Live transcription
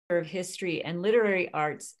of History and Literary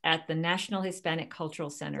Arts at the National Hispanic Cultural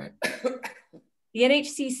Center. The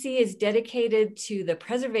NHCC is dedicated to the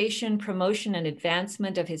preservation, promotion, and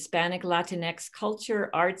advancement of Hispanic Latinx culture,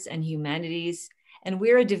 arts, and humanities, and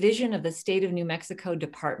we're a division of the State of New Mexico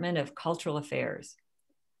Department of Cultural Affairs.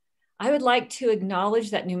 I would like to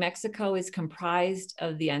acknowledge that New Mexico is comprised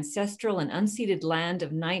of the ancestral and unceded land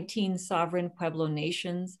of 19 sovereign Pueblo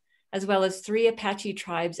nations, as well as 3 Apache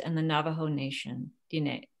tribes and the Navajo Nation,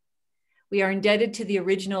 Diné. We are indebted to the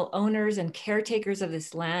original owners and caretakers of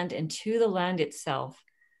this land and to the land itself.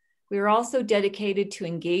 We are also dedicated to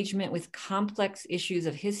engagement with complex issues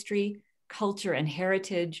of history, culture, and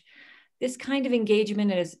heritage. This kind of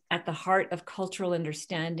engagement is at the heart of cultural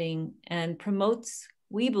understanding and promotes,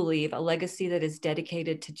 we believe, a legacy that is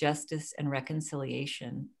dedicated to justice and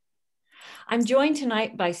reconciliation. I'm joined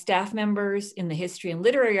tonight by staff members in the History and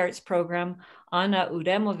Literary Arts program, Anna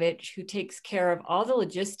Uremovich, who takes care of all the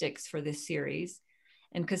logistics for this series,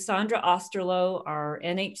 and Cassandra Osterloh, our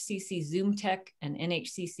NHCC Zoom Tech and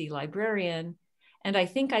NHCC librarian, and I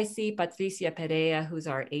think I see Patricia Perea, who's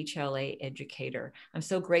our HLA educator. I'm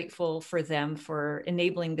so grateful for them for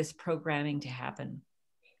enabling this programming to happen.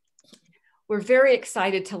 We're very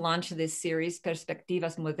excited to launch this series,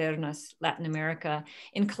 Perspectivas Modernas Latin America,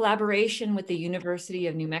 in collaboration with the University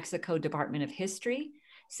of New Mexico Department of History,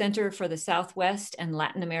 Center for the Southwest, and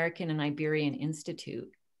Latin American and Iberian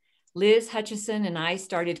Institute. Liz Hutchison and I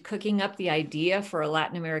started cooking up the idea for a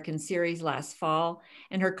Latin American series last fall,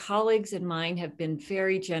 and her colleagues and mine have been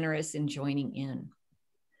very generous in joining in.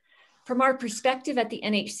 From our perspective at the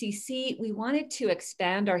NHCC, we wanted to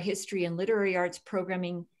expand our history and literary arts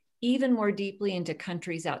programming even more deeply into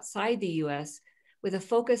countries outside the US, with a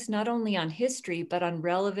focus not only on history, but on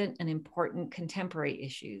relevant and important contemporary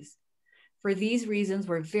issues. For these reasons,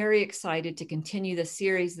 we're very excited to continue the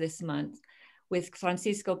series this month with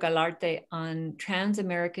Francisco Galarte on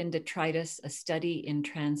Trans-American Detritus, a study in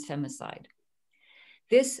Trans-Femicide.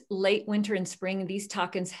 This late winter and spring, these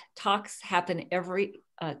talks happen every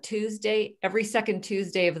second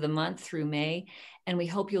Tuesday of the month through May, and we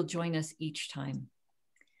hope you'll join us each time.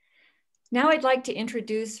 Now I'd like to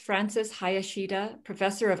introduce Francis Hayashida,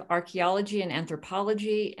 Professor of Archaeology and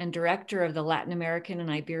Anthropology and Director of the Latin American and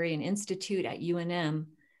Iberian Institute at UNM.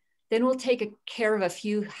 Then we'll take care of a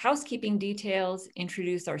few housekeeping details,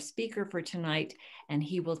 introduce our speaker for tonight, and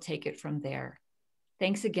he will take it from there.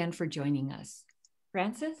 Thanks again for joining us.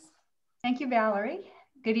 Francis? Thank you, Valerie.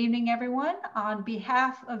 Good evening, everyone. On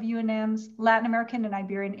behalf of UNM's Latin American and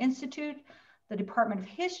Iberian Institute, the Department of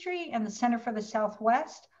History, and the Center for the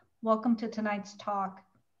Southwest, welcome to tonight's talk.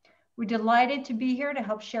 We're delighted to be here to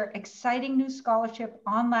help share exciting new scholarship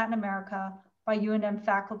on Latin America by UNM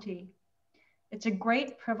faculty. It's a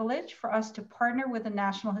great privilege for us to partner with the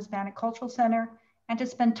National Hispanic Cultural Center and to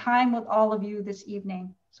spend time with all of you this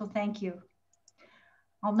evening. So thank you.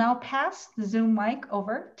 I'll now pass the Zoom mic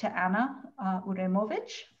over to Anna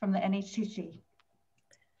Uremovich from the NHCC.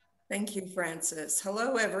 Thank you, Francis.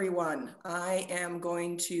 Hello, everyone. I am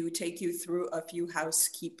going to take you through a few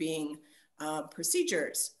housekeeping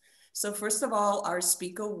procedures. So first of all, our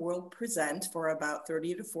speaker will present for about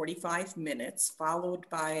 30 to 45 minutes, followed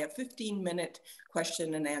by a 15-minute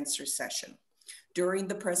question and answer session. During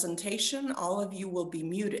the presentation, all of you will be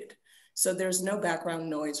muted, so there's no background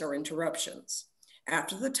noise or interruptions.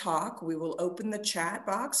 After the talk, we will open the chat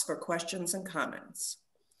box for questions and comments.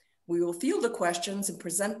 We will field the questions and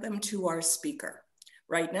present them to our speaker.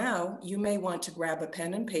 Right now, you may want to grab a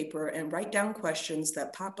pen and paper and write down questions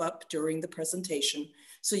that pop up during the presentation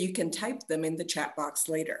so you can type them in the chat box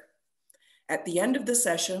later. At the end of the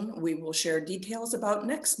session, we will share details about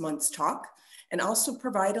next month's talk and also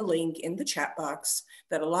provide a link in the chat box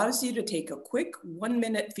that allows you to take a quick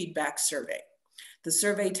 1-minute feedback survey. The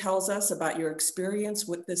survey tells us about your experience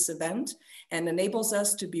with this event and enables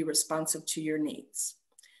us to be responsive to your needs.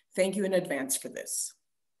 Thank you in advance for this.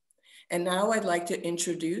 And now I'd like to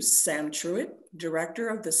introduce Sam Truitt, Director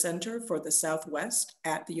of the Center for the Southwest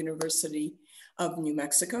at the University of New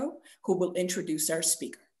Mexico, who will introduce our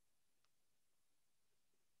speaker.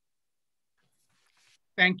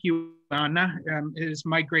 Thank you, Anna. It is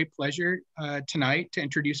my great pleasure tonight to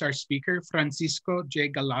introduce our speaker, Francisco J.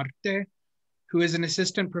 Galarte, who is an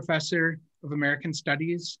Assistant Professor of American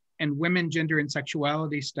Studies and Women, Gender, and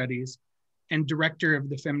Sexuality Studies and Director of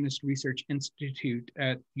the Feminist Research Institute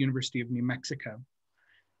at University of New Mexico.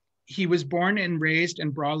 He was born and raised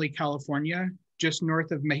in Brawley, California, just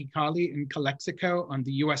north of Mexicali in Calexico on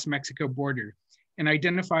the US-Mexico border, and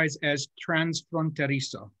identifies as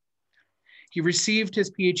transfronterizo. He received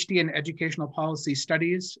his PhD in Educational Policy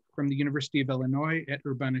Studies from the University of Illinois at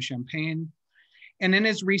Urbana-Champaign, And in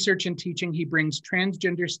his research and teaching, he brings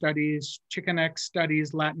transgender studies, Chicanx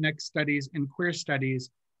studies, Latinx studies, and queer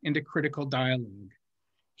studies into critical dialogue.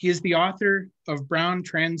 He is the author of Brown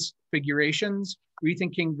Transfigurations,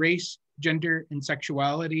 Rethinking Race, Gender, and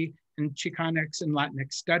Sexuality in Chicanx and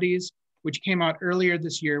Latinx Studies, which came out earlier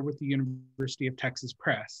this year with the University of Texas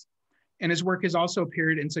Press. And his work has also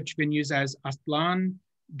appeared in such venues as Aztlán,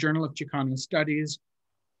 Journal of Chicano Studies,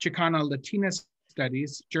 Chicana Latina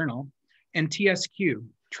Studies Journal, and TSQ,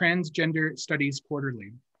 Transgender Studies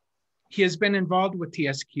Quarterly. He has been involved with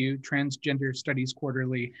TSQ, Transgender Studies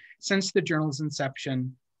Quarterly, since the journal's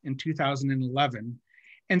inception in 2011,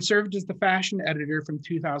 and served as the fashion editor from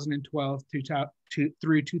 2012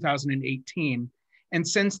 through 2018, and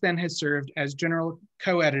since then has served as general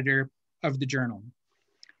co-editor of the journal.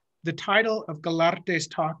 The title of Galarte's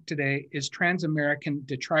talk today is Trans-American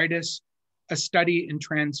Detritus, a Study in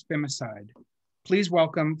Trans-Femicide. Please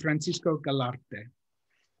welcome Francisco Galarte.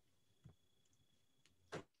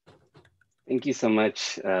 Thank you so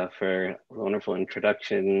much for a wonderful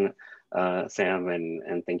introduction, Sam,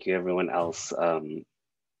 and thank you everyone else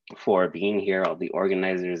for being here, all the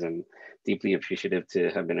organizers. I'm deeply appreciative to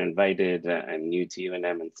have been invited. I'm new to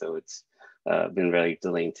UNM, and so it's been very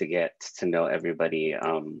delaying to get to know everybody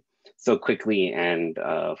so quickly, and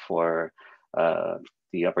for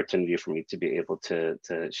the opportunity for me to be able to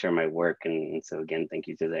share my work. And so again, thank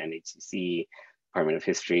you to the NHCC, Department of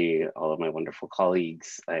History, all of my wonderful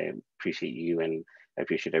colleagues. I appreciate you, and I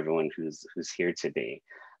appreciate everyone who's here today.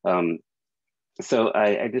 So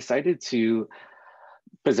I decided to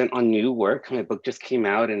present on new work. My book just came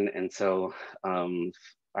out, and so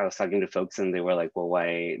I was talking to folks and they were like, well,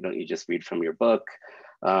 why don't you just read from your book?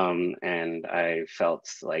 And I felt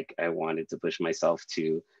like I wanted to push myself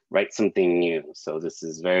to write something new. So this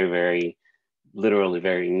is very, very, literally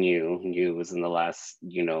very new. New was in the last,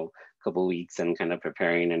 couple of weeks, and kind of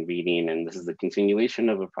preparing and reading. And this is the continuation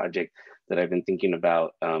of a project that I've been thinking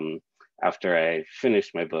about after I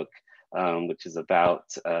finished my book, which is about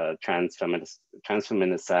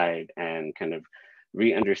transfeminicide and kind of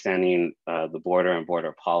re-understanding the border and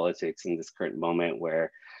border politics in this current moment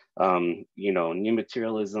where new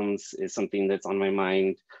materialisms is something that's on my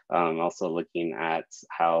mind. Also looking at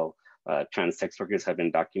how trans sex workers have been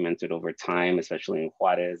documented over time, especially in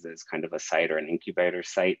Juarez as kind of a site or an incubator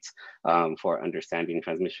site for understanding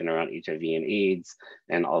transmission around HIV and AIDS,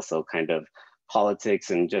 and also kind of politics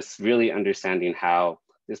and just really understanding how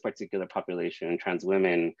this particular population, trans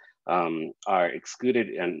women, are excluded,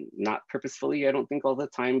 and not purposefully, I don't think all the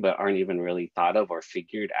time, but aren't even really thought of or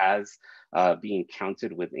figured as being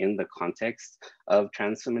counted within the context of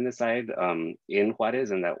transfeminicide in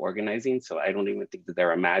Juarez and that organizing. So I don't even think that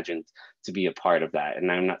they're imagined to be a part of that. And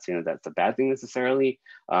I'm not saying that that's a bad thing necessarily,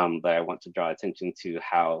 but I want to draw attention to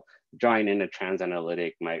how drawing in a trans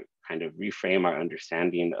analytic might kind of reframe our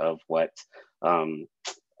understanding of what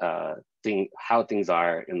how things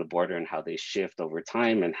are in the border and how they shift over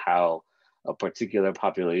time, and how a particular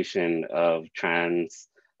population of trans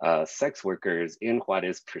sex workers in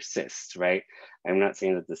Juarez persists, right? I'm not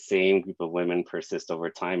saying that the same group of women persist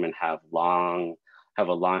over time and have a long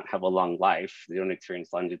life. They don't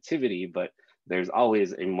experience longevity, but there's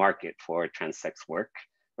always a market for trans sex work,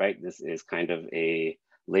 right? This is kind of a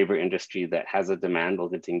labor industry that has a demand, will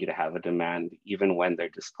continue to have a demand even when they're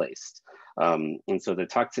displaced. And so the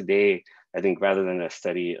talk today, I think rather than a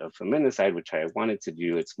study of feminicide, which I wanted to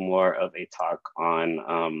do, it's more of a talk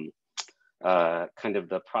on kind of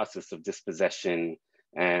the process of dispossession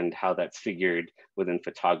and how that's figured within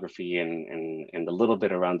photography, and a little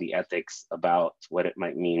bit around the ethics about what it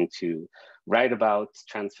might mean to write about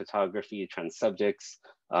trans photography, trans subjects,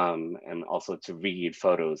 and also to read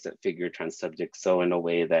photos that figure trans subjects, so in a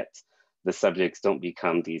way that the subjects don't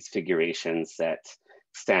become these figurations that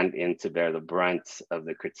stand in to bear the brunt of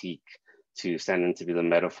the critique, to stand in to be the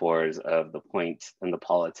metaphors of the point and the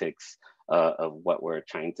politics of what we're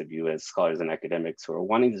trying to view as scholars and academics who are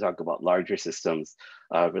wanting to talk about larger systems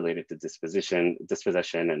related to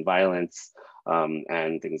dispossession and violence,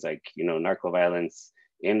 and things like narco violence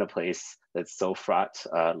in a place that's so fraught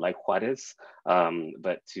like Juarez,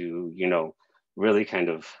 but to really kind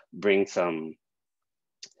of bring some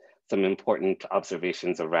important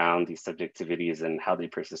observations around these subjectivities and how they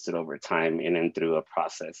persisted over time in and through a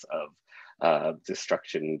process of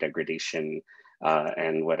destruction, degradation,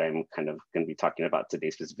 and what I'm kind of going to be talking about today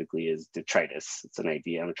specifically is detritus. It's an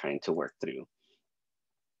idea I'm trying to work through.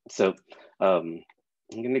 So I'm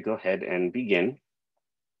going to go ahead and begin.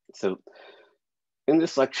 So in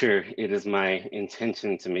this lecture, it is my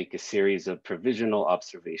intention to make a series of provisional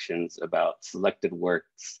observations about selected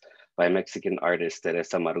works by Mexican artist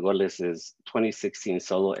Teresa Margolles' 2016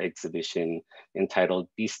 solo exhibition entitled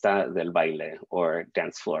Pista del Baile, or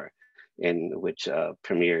Dance Floor, in which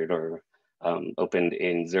premiered or opened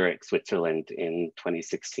in Zurich, Switzerland in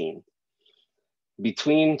 2016.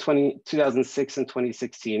 Between 2006 and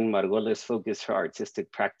 2016, Margolles focused her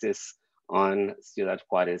artistic practice on Ciudad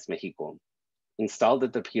Juarez, Mexico. Installed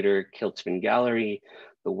at the Peter Kilchman Gallery,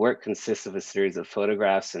 the work consists of a series of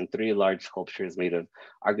photographs and 3 large sculptures made of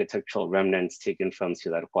architectural remnants taken from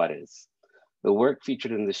Ciudad Juarez. The work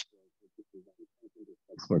featured in the show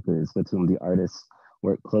sex workers with whom the artists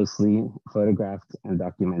worked closely, photographed, and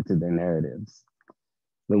documented their narratives.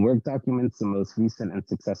 The work documents the most recent and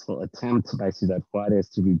successful attempt by Ciudad Juarez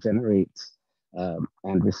to regenerate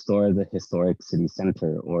and restore the historic city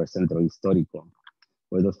center, or Centro Histórico,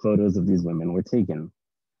 where the photos of these women were taken.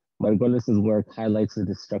 Margolles' work highlights the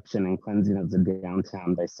destruction and cleansing of the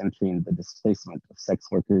downtown by centering the displacement of sex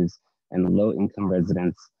workers and low-income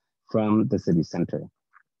residents from the city center.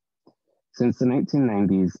 Since the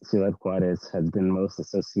 1990s, Ciudad Juarez has been most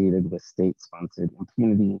associated with state-sponsored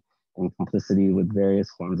impunity and complicity with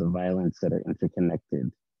various forms of violence that are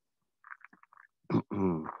interconnected.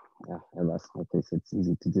 I lost my place. It's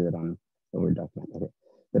easy to do that on the Word document. Okay.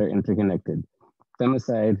 That are interconnected.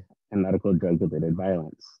 Femicide and medical drug-related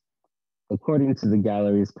violence. According to the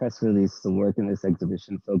gallery's press release, the work in this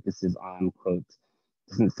exhibition focuses on, quote,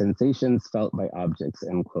 sensations felt by objects,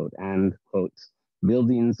 end quote, and, quote,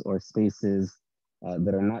 buildings or spaces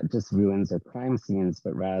that are not just ruins or crime scenes,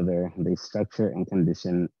 but rather they structure and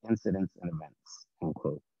condition incidents and events, end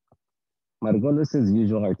quote. Margolles'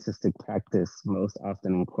 usual artistic practice most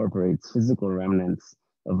often incorporates physical remnants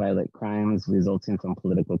of violent crimes resulting from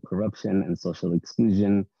political corruption and social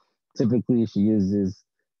exclusion. Typically, she uses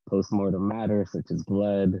post-mortem matter such as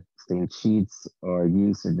blood, stained sheets, or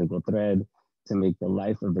used surgical thread to make the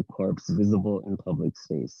life of the corpse visible in public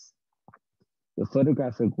space. The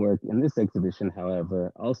photographic work in this exhibition,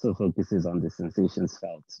 however, also focuses on the sensations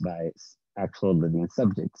felt by actual living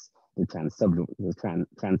subjects, the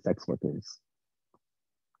trans sex workers.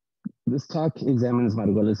 This talk examines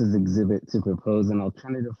Margolles' exhibit to propose an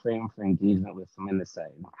alternative frame for engagement with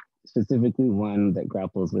feminicide, specifically one that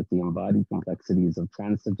grapples with the embodied complexities of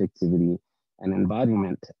trans subjectivity and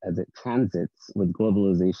embodiment as it transits with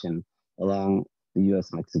globalization along the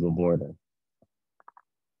US-Mexico border.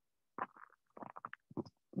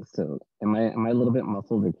 So am I a little bit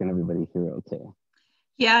muffled, or can everybody hear okay?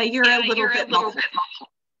 Yeah, you're a little bit muffled.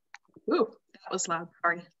 Ooh, that was loud,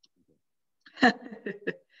 sorry.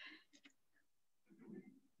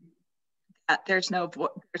 There's no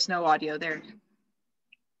audio there.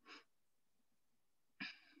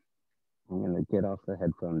 I'm gonna get off the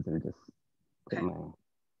headphones and just put okay. my...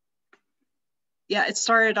 Yeah, it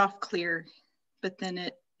started off clear, but then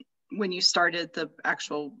when you started the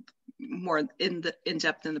actual more in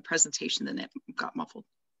depth in the presentation, then it got muffled.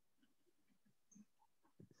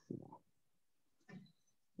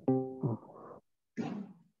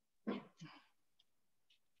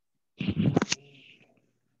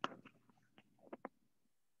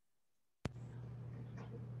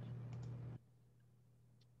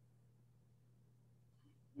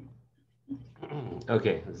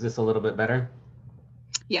 Okay, is this a little bit better?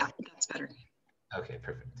 Yeah, that's better. Okay,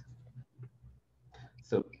 perfect.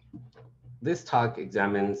 So this talk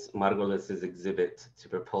examines Margolles' exhibit to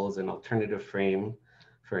propose an alternative frame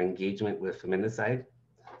for engagement with feminicide,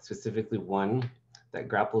 specifically one that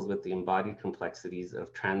grapples with the embodied complexities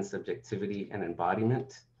of trans subjectivity and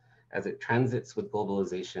embodiment as it transits with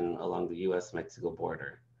globalization along the US-Mexico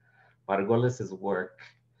border. Margolles' work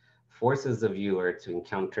forces the viewer to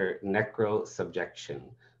encounter necro-subjection,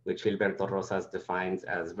 which Gilberto Rosas defines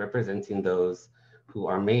as representing those who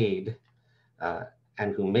are made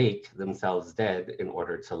and who make themselves dead in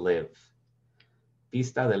order to live.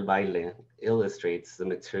 Pista del Baile illustrates the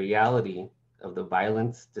materiality of the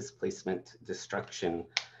violence, displacement, destruction,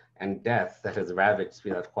 and death that has ravaged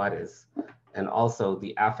Ciudad Juarez, and also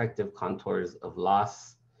the affective contours of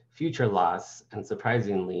loss, future loss, and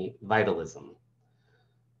surprisingly, vitalism.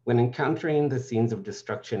 When encountering the scenes of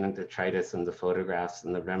destruction and detritus in the photographs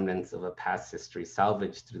and the remnants of a past history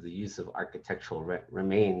salvaged through the use of architectural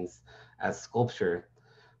remains as sculpture,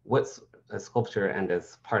 and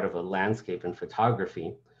as part of a landscape in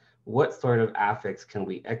photography, what sort of affects can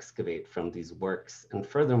we excavate from these works? And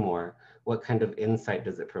furthermore, what kind of insight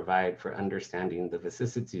does it provide for understanding the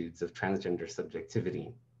vicissitudes of transgender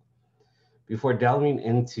subjectivity? Before delving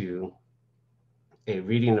into a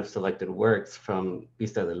reading of selected works from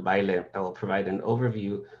Pista del Baile, I will provide an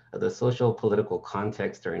overview of the social political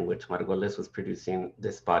context during which Margolles was producing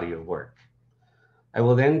this body of work. I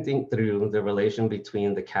will then think through the relation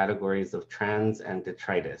between the categories of trans and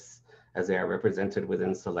detritus, as they are represented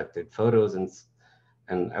within selected photos.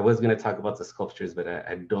 And I was going to talk about the sculptures, but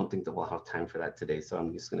I don't think that we'll have time for that today. So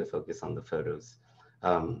I'm just going to focus on the photos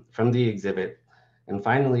from the exhibit. And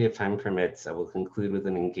finally, if time permits, I will conclude with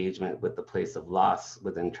an engagement with the place of loss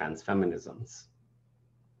within transfeminisms.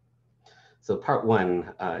 So part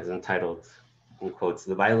one is entitled, in quotes,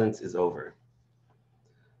 "The Violence is Over."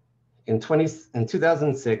 In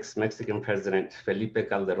 2006, Mexican President Felipe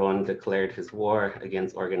Calderón declared his war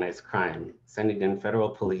against organized crime, sending in federal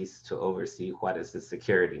police to oversee Juarez's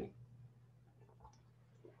security.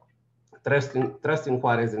 Thrusting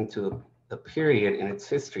Juarez into a period in its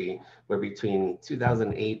history where between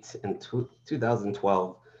 2008 and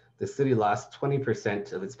 2012, the city lost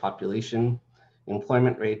 20% of its population,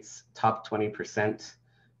 employment rates topped 20%,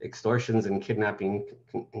 extortions and kidnapping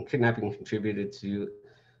contributed to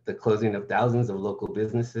the closing of thousands of local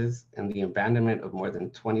businesses, and the abandonment of more than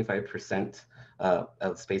 25%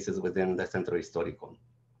 of spaces within the Centro Histórico.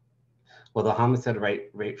 While the homicide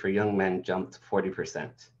rate for young men jumped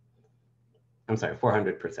 400%.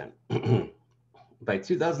 By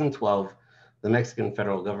 2012, the Mexican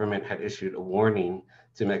federal government had issued a warning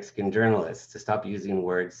to Mexican journalists to stop using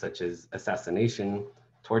words such as assassination,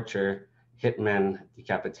 torture, hitmen,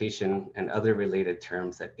 decapitation, and other related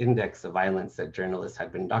terms that index the violence that journalists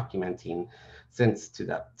had been documenting since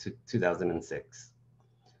 2006.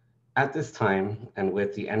 At this time, and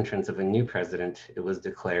with the entrance of a new president, it was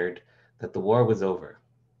declared that the war was over.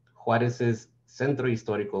 Juarez's Centro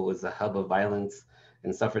Histórico was the hub of violence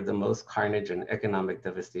and suffered the most carnage and economic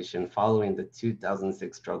devastation following the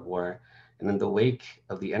 2006 drug war. And in the wake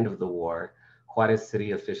of the end of the war, Juarez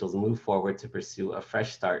city officials moved forward to pursue a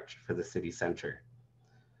fresh start for the city center.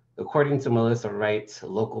 According to Melissa Wright,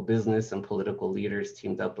 local business and political leaders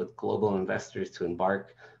teamed up with global investors to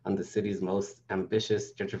embark on the city's most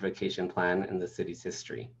ambitious gentrification plan in the city's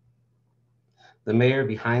history. The mayor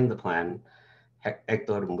behind the plan,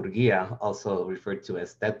 Héctor Murguía, also referred to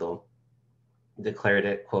as Teto, declared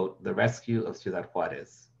it, quote, "the rescue of Ciudad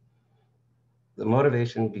Juarez." The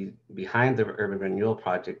motivation behind the urban renewal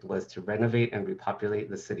project was to renovate and repopulate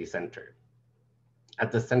the city center.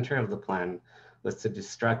 At the center of the plan was to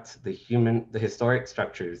destruct the historic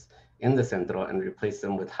structures in the centro and replace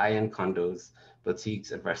them with high-end condos,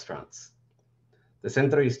 boutiques, and restaurants. The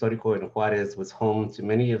Centro Histórico in Juarez was home to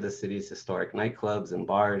many of the city's historic nightclubs and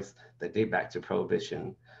bars that date back to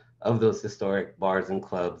Prohibition. Of those historic bars and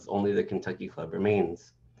clubs, only the Kentucky Club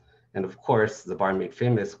remains. And of course, the bar made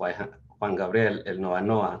famous Juan Gabriel El Noa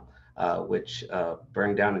Noa, which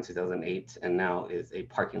burned down in 2008 and now is a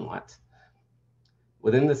parking lot.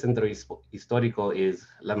 Within the Centro Histórico is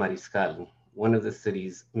La Mariscal, one of the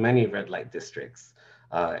city's many red light districts.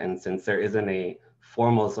 And since there isn't a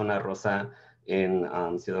formal Zona Rosa in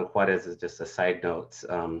Ciudad Juarez, is just a side note,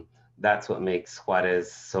 that's what makes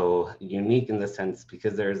Juarez so unique in the sense,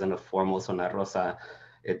 because there isn't a formal Zona Rosa,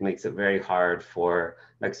 it makes it very hard for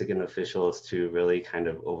Mexican officials to really kind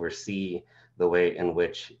of oversee the way in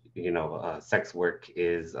which, sex work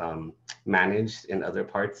is managed in other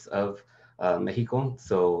parts of Mexico.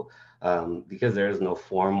 So because there is no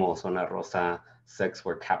formal Zona Rosa, sex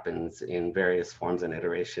work happens in various forms and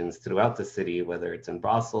iterations throughout the city, whether it's in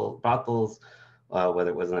brothels, whether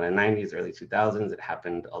it was in the 90s, early 2000s, it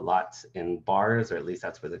happened a lot in bars, or at least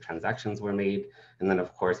that's where the transactions were made. And then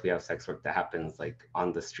of course we have sex work that happens like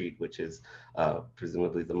on the street, which is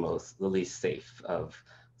presumably the least safe of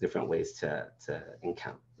different ways to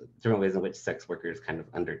encounter, different ways in which sex workers kind of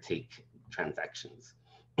undertake transactions.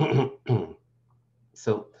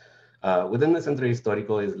 So within the Centro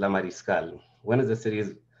Histórico is La Mariscal, one of the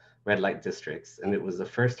city's red light districts, and it was the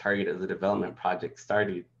first target of the development project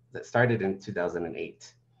that started in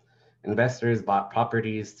 2008. Investors bought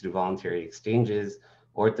properties through voluntary exchanges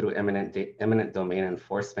or through eminent domain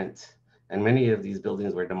enforcement, and many of these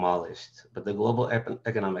buildings were demolished. But the global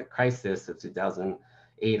economic crisis of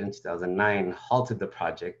 2008 and 2009 halted the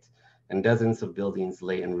project, and dozens of buildings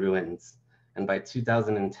lay in ruins. And by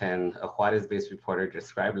 2010, a Juarez-based reporter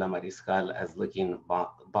described La Mariscal as looking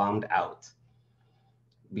bombed out.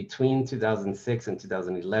 Between 2006 and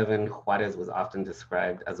 2011, Juarez was often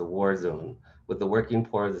described as a war zone, with the working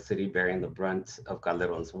poor of the city bearing the brunt of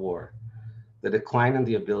Calderón's war. The decline in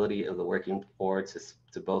the ability of the working poor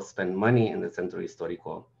to both spend money in the Centro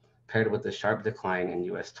Histórico, paired with the sharp decline in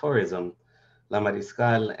US tourism, La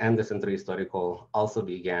Mariscal and the Centro Histórico also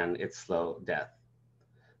began its slow death.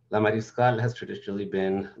 La Mariscal has traditionally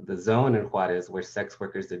been the zone in Juarez where sex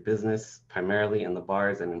workers did business, primarily in the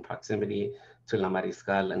bars and in proximity to La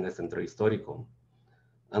Mariscal and the Centro Histórico.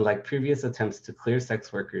 Unlike previous attempts to clear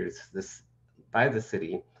sex workers by the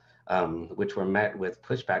city, which were met with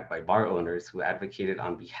pushback by bar owners who advocated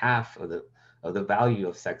on behalf of the value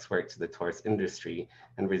of sex work to the tourist industry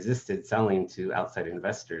and resisted selling to outside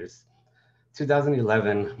investors,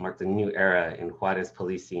 2011 marked a new era in Juarez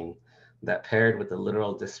policing that, paired with the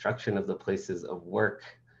literal destruction of the places of work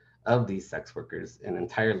of these sex workers, an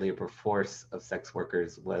entire labor force of sex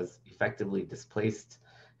workers was effectively displaced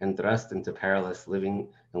and thrust into perilous living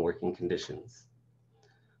and working conditions.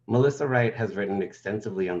 Melissa Wright has written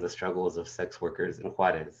extensively on the struggles of sex workers in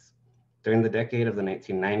Juarez. During the decade of the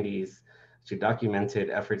 1990s, she documented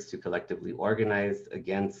efforts to collectively organize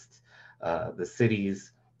against the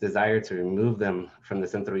city's desire to remove them from the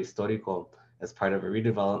Centro Histórico as part of a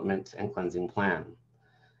redevelopment and cleansing plan.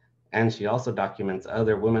 And she also documents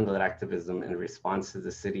other women-led activism in response to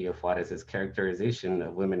the city of Juarez's characterization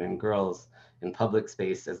of women and girls in public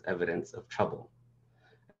space as evidence of trouble,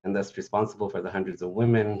 and thus responsible for the hundreds of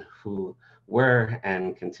women who were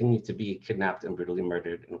and continue to be kidnapped and brutally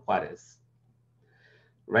murdered in Juarez.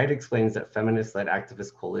 Wright explains that feminist-led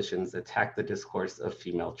activist coalitions attack the discourse of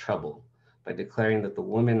female trouble by declaring that the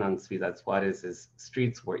women on Ciudad Juarez's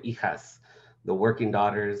streets were hijas, the working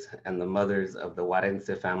daughters and the mothers of the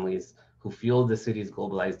Juarense families who fueled the city's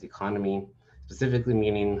globalized economy, specifically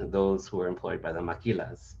meaning those who were employed by the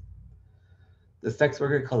maquilas. The sex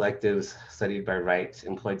worker collectives studied by Wright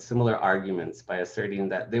employed similar arguments by asserting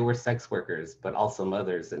that they were sex workers, but also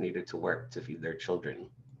mothers that needed to work to feed their children.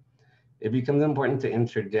 It becomes important to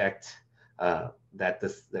interject that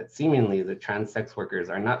seemingly the trans sex workers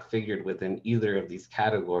are not figured within either of these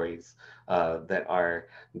categories that are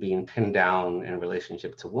being pinned down in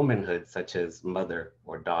relationship to womanhood, such as mother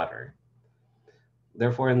or daughter.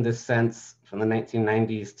 Therefore, in this sense, from the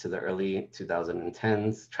 1990s to the early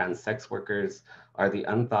 2010s, trans sex workers are the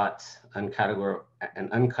unthought,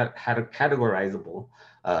 uncategorizable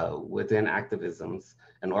within activisms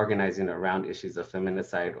and organizing around issues of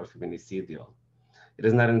feminicide or feminicidio. It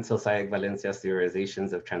is not until Sayek Valencia's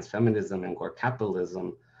theorizations of transfeminism and gore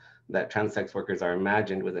capitalism that trans sex workers are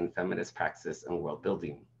imagined within feminist praxis and world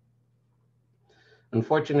building.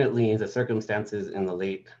 Unfortunately, the circumstances in the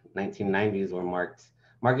late 1990s were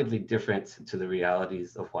markedly different to the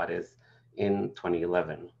realities of Juarez in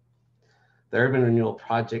 2011. The urban renewal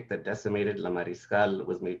project that decimated La Mariscal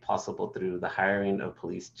was made possible through the hiring of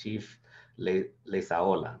Police Chief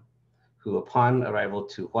Leizaola, who upon arrival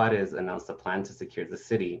to Juarez announced a plan to secure the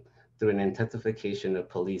city through an intensification of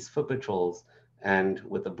police foot patrols and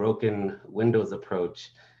with a broken windows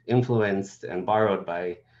approach influenced and borrowed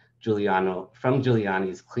by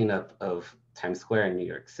Giuliani's cleanup of Times Square in New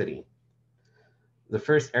York City. The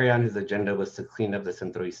first area on his agenda was to clean up the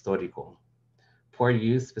Centro Histórico. Poor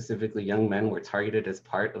youth, specifically young men, were targeted as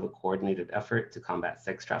part of a coordinated effort to combat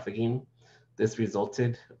sex trafficking. This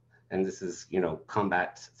resulted, and this is,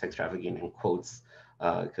 combat sex trafficking in quotes,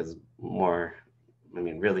 because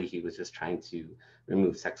really he was just trying to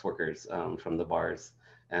remove sex workers from the bars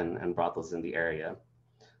and brothels in the area.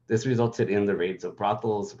 This resulted in the raids of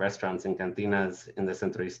brothels, restaurants, and cantinas in the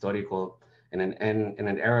Centro Histórico in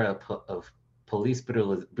an era of police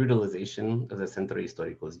brutalization of the Centro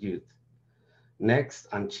Histórico's youth. Next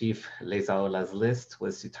on Chief Leizaola's list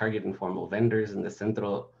was to target informal vendors in the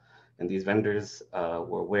Centro, and these vendors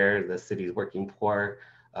were where the city's working poor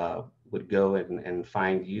would go and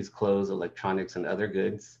find used clothes, electronics, and other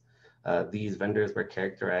goods. These vendors were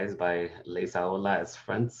characterized by Leizaola as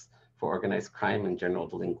fronts for organized crime and general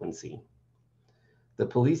delinquency. The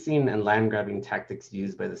policing and land grabbing tactics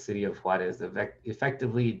used by the city of Juarez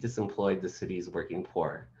effectively disemployed the city's working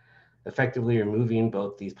poor, effectively removing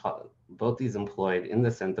both these employed in the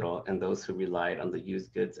Centro and those who relied on the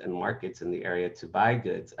used goods and markets in the area to buy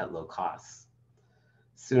goods at low costs.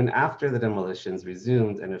 Soon after the demolitions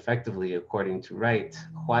resumed, and effectively, according to Wright,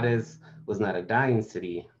 Juarez was not a dying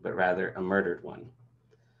city, but rather a murdered one.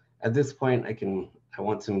 At this point, I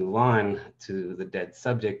want to move on to the dead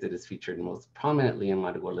subject that is featured most prominently in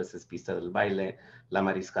Margolles' Pista del Baile, La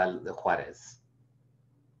Mariscal de Juarez.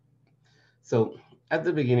 So at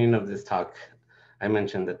the beginning of this talk, I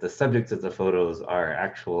mentioned that the subjects of the photos are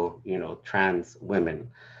actual, trans women.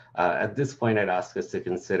 At this point, I'd ask us to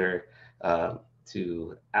consider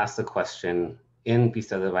to ask the question in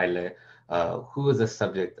Pista del Baile, who is the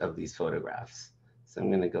subject of these photographs? So I'm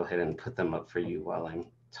going to go ahead and put them up for you while I'm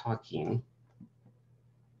talking.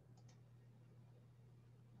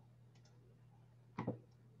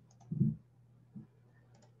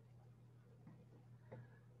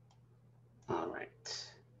 All right.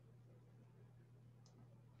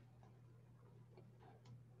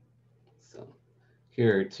 So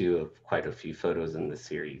here are two of quite a few photos in the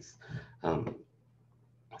series.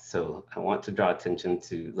 So I want to draw attention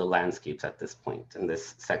to the landscapes at this point. And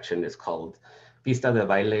this section is called Pista de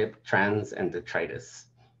Baile, Trans, and Detritus.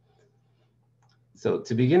 So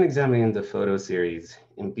to begin examining the photo series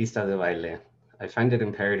in Pista de Baile, I find it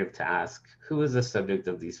imperative to ask, who is the subject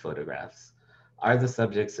of these photographs? Are the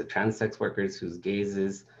subjects the trans sex workers whose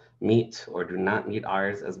gazes meet or do not meet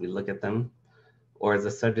ours as we look at them? Or is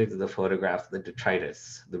the subject of the photograph the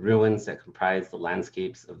detritus, the ruins that comprise the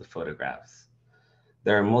landscapes of the photographs?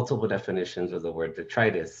 There are multiple definitions of the word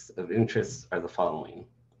detritus. Of interest are the following.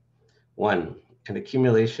 1, an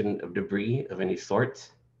accumulation of debris of any sort.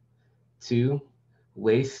 2,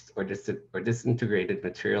 waste or disintegrated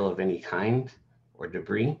material of any kind or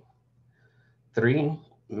debris. 3,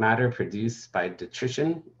 matter produced by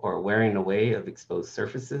detrition or wearing away of exposed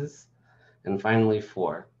surfaces. And finally,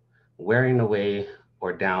 4, wearing away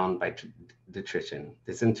or down by detrition,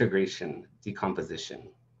 disintegration, decomposition.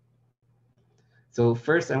 So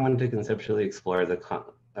first, I want to conceptually explore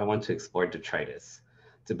detritus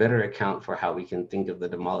to better account for how we can think of the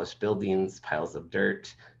demolished buildings, piles of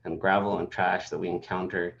dirt and gravel and trash that we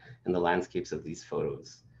encounter in the landscapes of these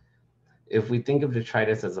photos. If we think of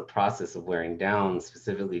detritus as a process of wearing down,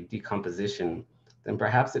 specifically decomposition, then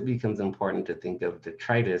perhaps it becomes important to think of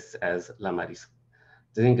detritus as la mariscal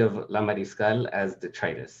as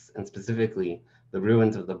detritus, and specifically the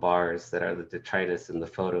ruins of the bars that are the detritus in the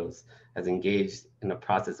photos as engaged in a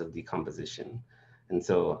process of decomposition. And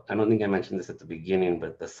so I don't think I mentioned this at the beginning,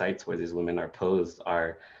 but the sites where these women are posed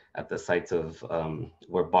are at the sites of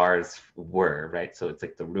where bars were, right? So it's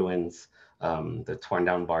like the ruins, the torn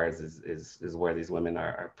down bars is where these women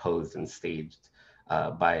are posed and staged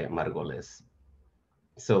by Margolles.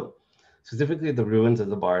 So specifically the ruins of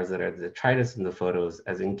the bars that are the detritus in the photos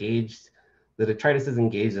the detritus is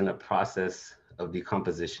engaged in a process of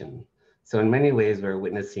decomposition. So in many ways, we're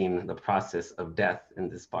witnessing the process of death in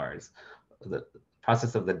these bars, the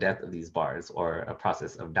process of the death of these bars, or a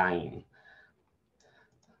process of dying.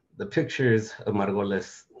 The pictures of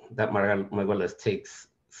Margolles takes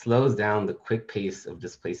slows down the quick pace of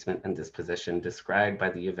displacement and dispossession described by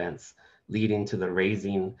the events leading to the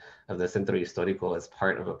raising of the Centro Histórico as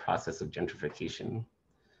part of a process of gentrification.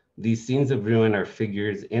 These scenes of ruin are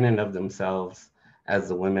figures in and of themselves, as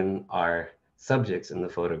the women are subjects in the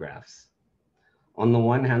photographs. On the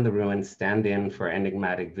one hand, the ruins stand in for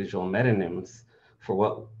enigmatic visual metonyms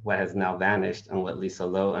for what has now vanished and what Lisa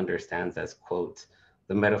Lowe understands as, quote,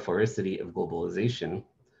 the metaphoricity of globalization,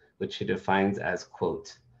 which she defines as,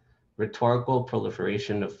 quote, rhetorical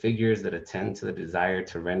proliferation of figures that attend to the desire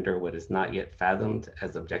to render what is not yet fathomed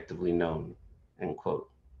as objectively known, end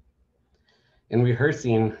quote. In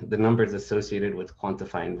rehearsing the numbers associated with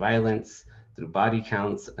quantifying violence through body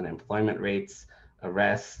counts, unemployment rates,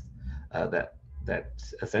 arrests that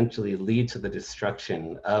essentially lead to the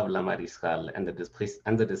destruction of La Mariscal and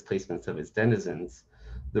the displacements of its denizens,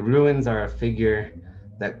 the ruins are a figure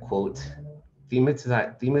that, quote,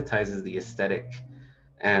 thematizes the aesthetic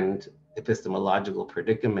and epistemological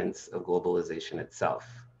predicaments of globalization itself,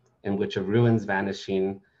 in which a ruin's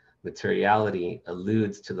vanishing materiality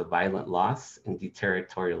alludes to the violent loss and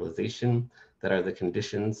deterritorialization that are the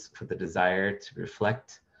conditions for the desire to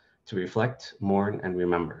reflect, mourn, and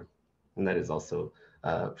remember. And that is also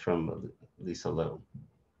from Lisa Lowe.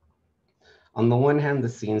 On the one hand, the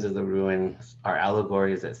scenes of the ruins are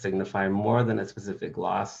allegories that signify more than a specific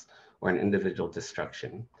loss or an individual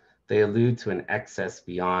destruction. They allude to an excess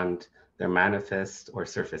beyond their manifest or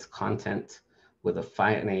surface content with a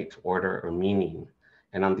finite order or meaning.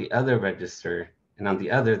 And on the other,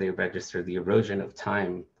 they register the erosion of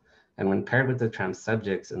time. And when paired with the trans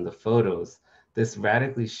subjects in the photos, this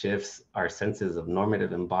radically shifts our senses of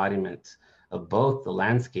normative embodiment of both the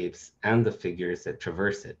landscapes and the figures that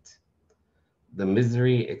traverse it. The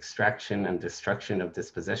misery, extraction, and destruction of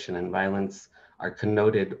dispossession and violence are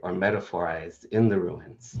connoted or metaphorized in the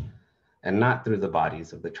ruins, and not through the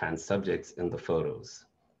bodies of the trans subjects in the photos.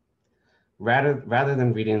 Rather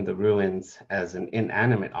than reading the ruins as an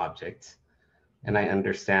inanimate object, and I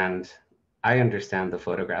understand the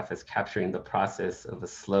photograph as capturing the process of a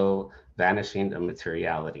slow vanishing of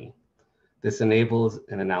materiality. This enables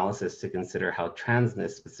an analysis to consider how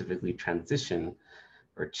transness, specifically transition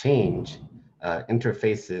or change,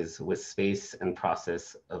 interfaces with space and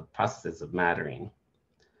processes of mattering.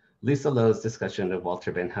 Lisa Lowe's discussion of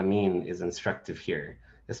Walter Benjamin is instructive here,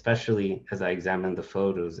 especially as I examine the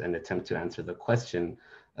photos and attempt to answer the question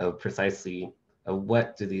of precisely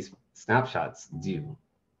what do these snapshots do?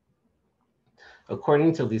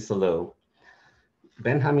 According to Lisa Lowe,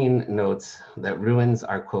 Benjamin notes that ruins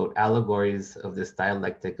are, quote, allegories of this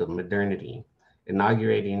dialectic of modernity,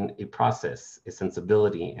 inaugurating a process, a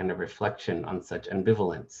sensibility, and a reflection on such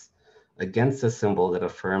ambivalence against a symbol that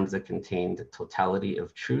affirms a contained totality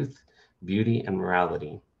of truth, beauty, and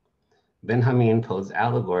morality. Benjamin posed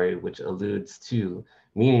allegory, which alludes to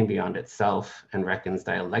meaning beyond itself and reckons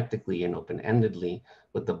dialectically and open-endedly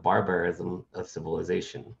with the barbarism of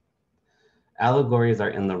civilization. Allegories are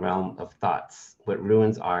in the realm of thoughts, what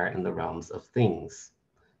ruins are in the realms of things.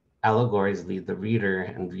 Allegories lead the reader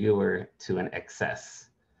and viewer to an excess,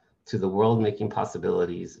 to the world-making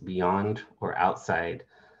possibilities beyond or outside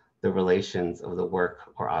the relations of the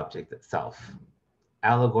work or object itself.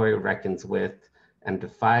 Allegory reckons with and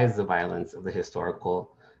defies the violence of the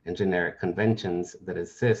historical and generic conventions that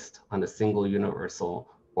insist on a single universal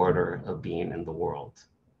order of being in the world.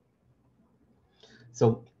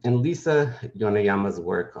 So in Lisa Yoneyama's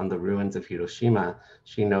work on the ruins of Hiroshima,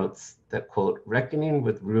 she notes that, quote, reckoning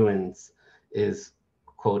with ruins is,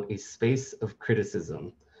 quote, a space of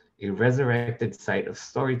criticism, a resurrected site of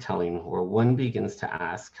storytelling where one begins to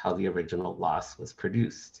ask how the original loss was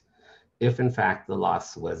produced, if in fact the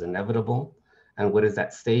loss was inevitable, and what is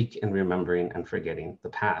at stake in remembering and forgetting the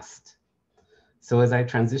past. So as I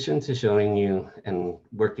transition to showing you and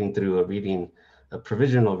working through a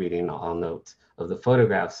provisional reading, I'll note, of the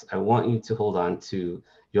photographs, I want you to hold on to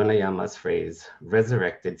Yoneyama's phrase,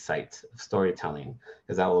 resurrected site of storytelling,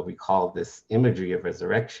 as I will recall this imagery of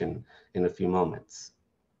resurrection in a few moments.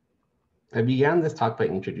 I began this talk by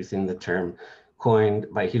introducing the term coined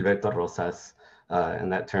by Gilberto Rosas,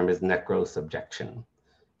 and that term is necrosubjection.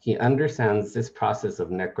 He understands this process of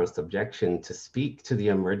necrosubjection to speak to the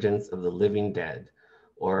emergence of the living dead,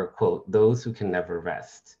 or, quote, those who can never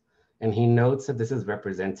rest. And he notes that this is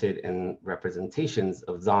represented in representations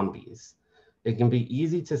of zombies. It can be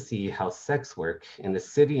easy to see how sex work in a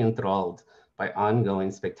city enthralled by ongoing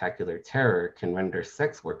spectacular terror can render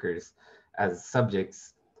sex workers as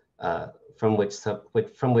subjects from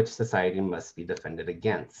which society must be defended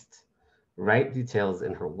against. Wright details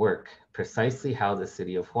in her work precisely how the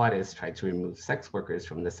city of Juarez tried to remove sex workers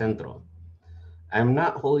from the centro. I'm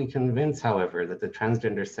not wholly convinced, however, that the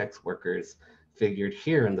transgender sex workers figured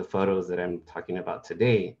here in the photos that I'm talking about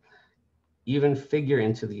today even figure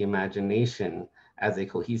into the imagination as a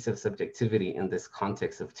cohesive subjectivity in this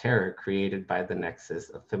context of terror created by the nexus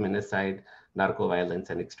of feminicide, narco-violence,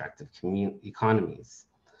 and extractive economies.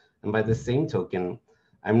 And by the same token,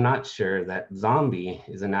 I'm not sure that zombie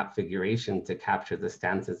is an apt figuration to capture the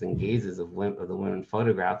stances and gazes of the women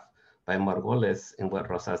photographed by Margolles in what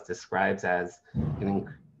Rosas describes as in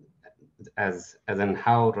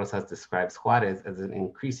how Rosas describes Juarez as an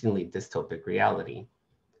increasingly dystopic reality.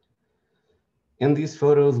 In these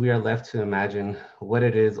photos, we are left to imagine what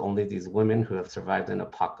it is only these women who have survived an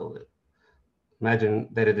apocalypse. Imagine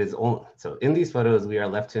that it is only, so in these photos, we are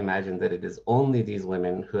left to imagine that it is only these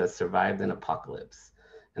women who have survived an apocalypse.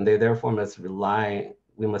 And they therefore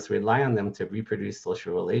we must rely on them to reproduce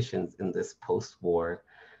social relations in this post-war,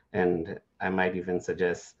 and I might even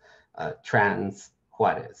suggest trans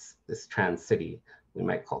Juarez, this trans city we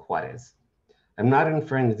might call Juarez. I'm not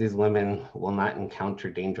inferring that these women will not encounter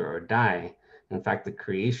danger or die. In fact, the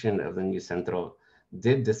creation of the new centro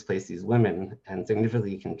did displace these women and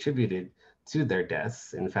significantly contributed to their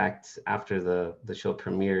deaths. In fact, after the show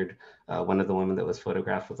premiered, one of the women that was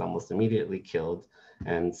photographed was almost immediately killed.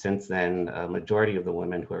 And since then, a majority of the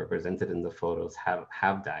women who are represented in the photos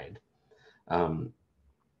have died.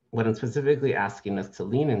 What I'm specifically asking us to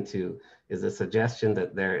lean into is a suggestion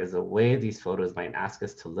that there is a way these photos might ask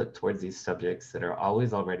us to look towards these subjects that are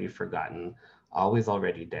always already forgotten, always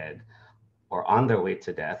already dead, or on their way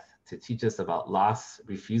to death, to teach us about loss,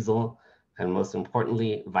 refusal, and most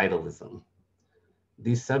importantly, vitalism.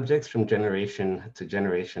 These subjects from generation to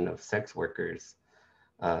generation of sex workers,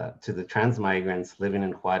 to the trans migrants living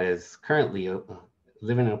in Juarez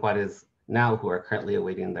now who are currently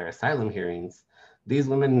awaiting their asylum hearings, these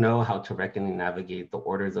women know how to reckon and navigate the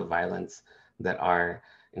orders of violence that are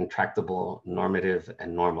intractable, normative,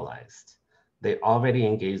 and normalized. They already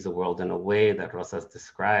engage the world in a way that Rosas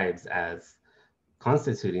describes as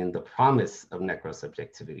constituting the promise of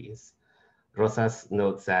necrosubjectivities. Rosas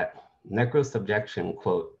notes that necrosubjection,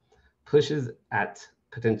 quote, pushes at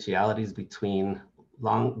potentialities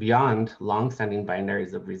beyond long-standing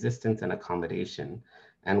binaries of resistance and accommodation,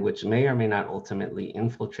 and which may or may not ultimately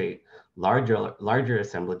infiltrate larger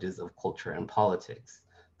assemblages of culture and politics,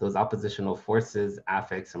 those oppositional forces,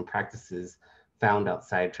 affects, and practices found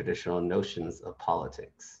outside traditional notions of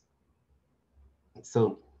politics.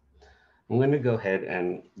 So I'm going to go ahead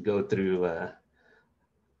and go through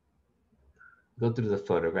go through the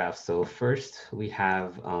photographs. So first we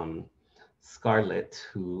have Scarlett,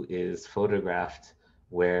 who is photographed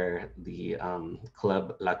where the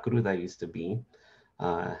club La Cruda used to be.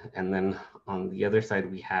 And then on the other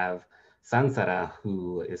side, we have Sansara,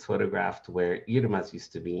 who is photographed where Irmas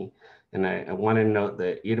used to be. And I want to note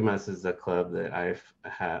that Irmas is a club that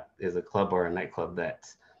is a club or a nightclub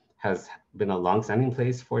that has been a longstanding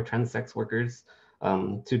place for trans sex workers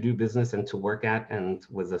to do business and to work at, and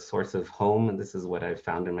was a source of home. And this is what I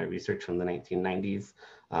found in my research from the 1990s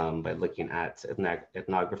by looking at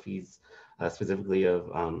ethnographies, specifically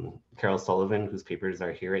of Carol Sullivan, whose papers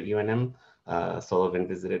are here at UNM. Sullivan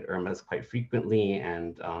visited Irmas quite frequently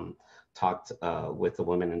and talked with the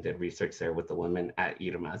women and did research there with the women at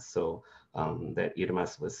Irmas. So that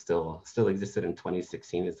Irmas was still existed in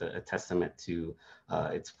 2016 is a testament to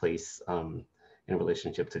its place in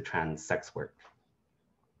relationship to trans sex work.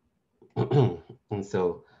 And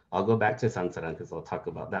so I'll go back to Sansara because I'll talk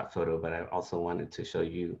about that photo, but I also wanted to show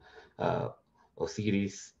you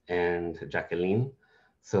Osiris and Jacqueline.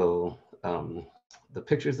 So the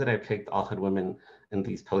pictures that I picked all had women in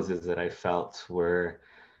these poses that I felt were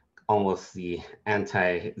almost the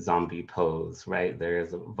anti-zombie pose, right? There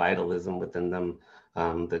is a vitalism within them.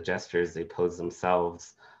 The gestures, they pose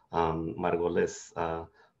themselves. Margolles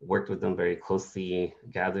worked with them very closely,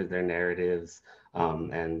 gathered their narratives,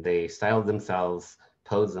 and they styled themselves,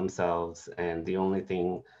 posed themselves. And the only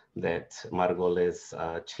thing that Margolles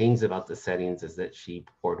changed about the settings is that she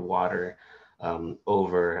poured water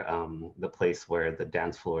over the place where the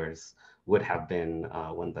dance floors would have been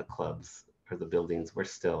when the clubs or the buildings were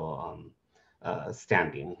still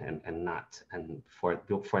standing and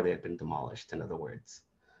before they had been demolished, in other words.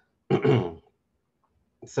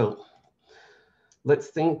 So let's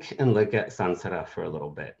think and look at Sansara for a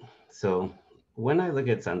little bit. So when I look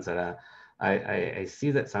at Sansara, I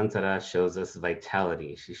see that Sansara shows us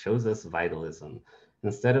vitality. She shows us vitalism.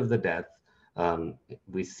 Instead of the death,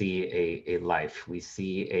 we see a life. We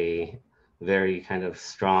see a very kind of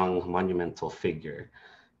strong, monumental figure.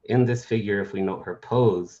 In this figure, if we note her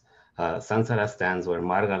pose, Sansara stands where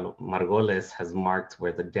Margolles has marked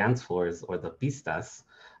where the dance floors or the pistas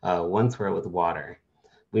once were with water.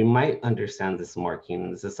 We might understand this marking,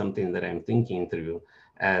 this is something that I'm thinking through,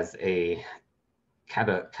 as a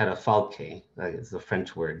catafalque. It's a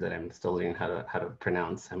French word that I'm still learning how to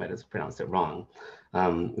pronounce. I might have pronounced it wrong.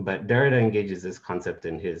 But Derrida engages this concept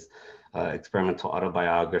in his experimental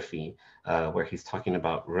autobiography, where he's talking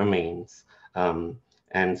about remains.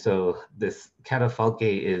 And so this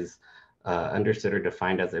catafalque is understood or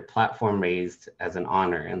defined as a platform raised as an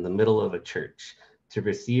honor in the middle of a church to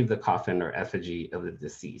receive the coffin or effigy of the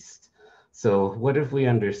deceased. So what if we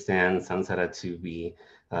understand Sansara to be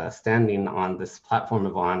standing on this platform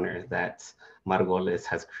of honor that Margolles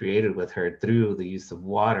has created with her through the use of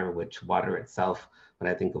water, which water itself, when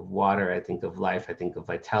I think of water, I think of life, I think of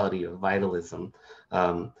vitality, of vitalism.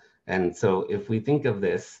 And so if we think of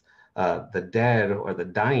this, the dead or the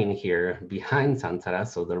dying here behind Sansara,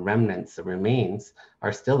 so the remnants, the remains,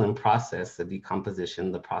 are still in process. The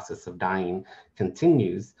decomposition, the process of dying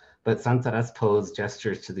continues, but Sansara's pose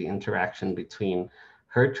gestures to the interaction between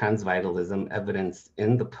her transvitalism evidenced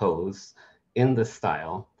in the pose, in the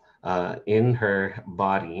style, in her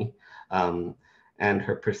body, and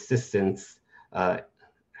her persistence,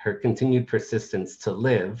 her continued persistence to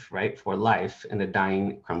live, right, for life in a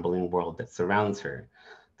dying, crumbling world that surrounds her.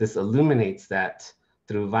 This illuminates that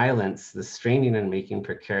through violence, the straining and making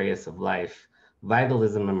precarious of life,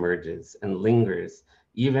 vitalism emerges and lingers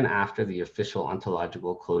even after the official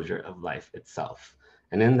ontological closure of life itself.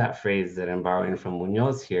 And in that phrase that I'm borrowing from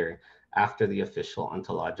Munoz here, after the official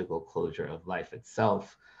ontological closure of life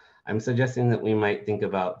itself, I'm suggesting that we might think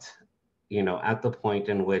about, at the point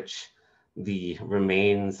in which the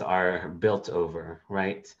remains are built over,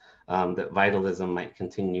 right? That vitalism might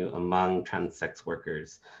continue among trans sex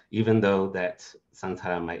workers, even though that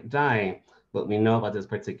Sansara might die. But we know about this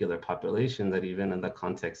particular population that even in the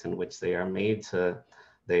context in which they are made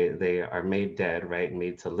they are made dead, right?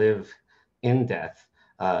 Made to live in death,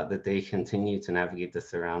 that they continue to navigate the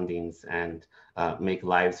surroundings and make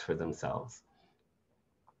lives for themselves.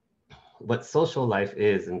 What social life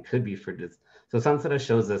is and could be for this. So Sansara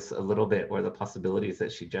shows us a little bit, or the possibilities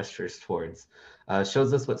that she gestures towards,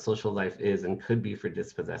 shows us what social life is and could be for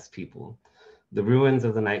dispossessed people. The ruins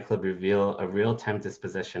of the nightclub reveal a real-time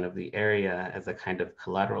dispossession of the area as a kind of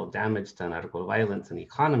collateral damage to narco violence and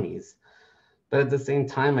economies. But at the same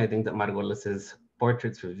time, I think that Margolles'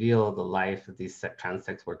 portraits reveal the life that these trans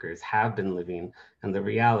sex workers have been living and the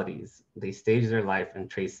realities. They stage their life in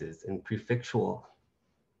traces, in prefectual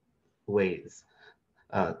ways.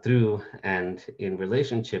 through and in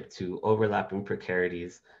relationship to overlapping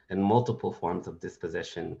precarities and multiple forms of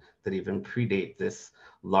dispossession that even predate this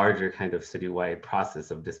larger kind of citywide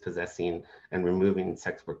process of dispossessing and removing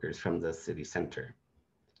sex workers from the city center.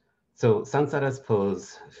 So Sansaras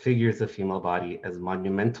pose figures the female body as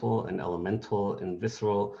monumental and elemental in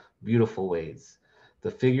visceral, beautiful ways.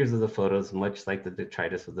 The figures of the photos, much like the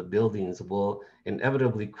detritus of the buildings, will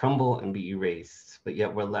inevitably crumble and be erased, but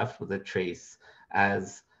yet we're left with a trace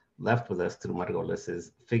as left with us through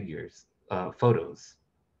Margolles' photos.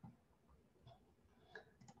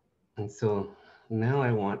 And so now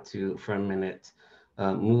I want to, for a minute,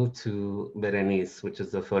 move to Berenice, which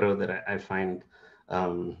is the photo that I find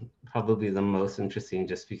probably the most interesting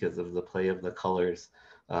just because of the play of the colors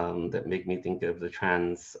that make me think of the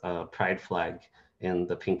trans pride flag in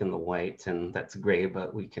the pink and the white, and that's gray,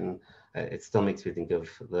 but we can, it still makes me think of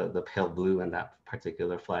the pale blue in that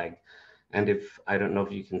particular flag. And if, I don't know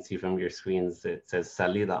if you can see from your screens, it says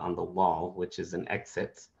salida on the wall, which is an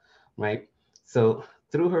exit, right? So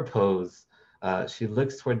through her pose, she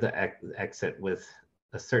looks toward the exit with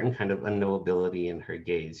a certain kind of unknowability in her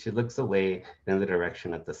gaze. She looks away in the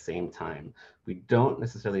direction at the same time. We don't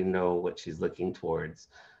necessarily know what she's looking towards.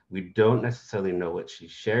 We don't necessarily know what she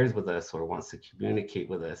shares with us or wants to communicate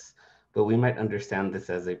with us, but we might understand this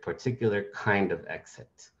as a particular kind of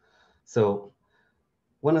exit. So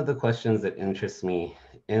one of the questions that interests me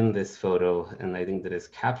in this photo, and I think that is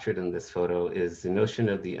captured in this photo, is the notion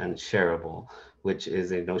of the unshareable, which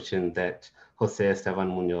is a notion that Jose Esteban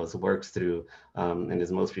Munoz works through in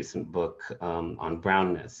his most recent book on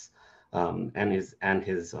brownness and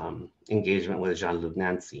his engagement with Jean-Luc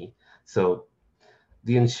Nancy. So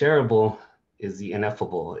the unshareable is the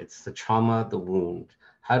ineffable. It's the trauma, the wound.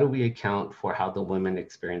 How do we account for how the women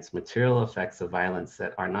experience material effects of violence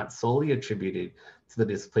that are not solely attributed to the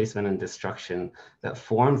displacement and destruction that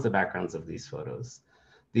forms the backgrounds of these photos?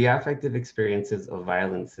 The affective experiences of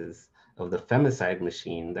violences of the femicide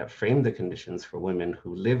machine that frame the conditions for women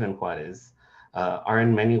who live in Juarez are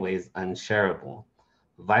in many ways unshareable.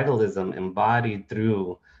 Vitalism embodied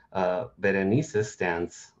through Berenice's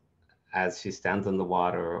stance as she stands on the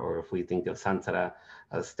water, or if we think of Sansara's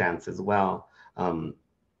stance as well,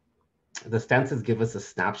 the stances give us a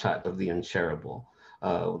snapshot of the unshareable.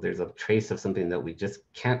 There's a trace of something that we just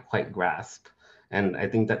can't quite grasp. And I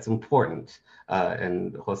think that's important.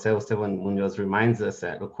 And Jose Esteban Munoz reminds us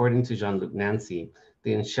that according to Jean-Luc Nancy,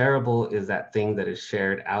 the unshareable is that thing that is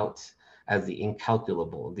shared out as the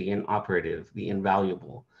incalculable, the inoperative, the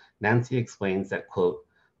invaluable. Nancy explains that, quote,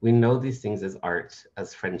 "We know these things as art,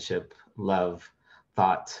 as friendship, love,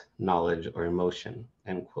 thought, knowledge, or emotion,"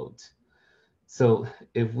 end quote. So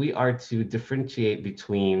if we are to differentiate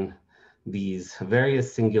between these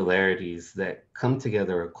various singularities that come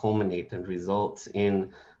together or culminate and result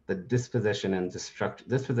in the dispossession and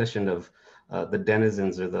dispossession of the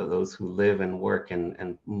denizens or those who live and work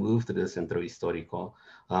and move to the Centro Histórico,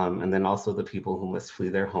 and then also the people who must flee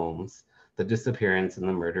their homes, the disappearance and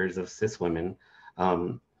the murders of cis women.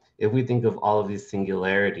 If we think of all of these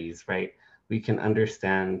singularities, right, we can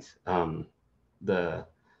understand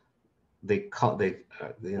they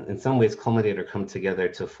in some ways culminate or come together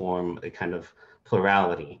to form a kind of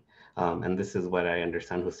plurality. And this is what I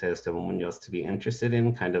understand Jose Esteban Munoz to be interested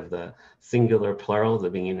in, kind of the singular plural, the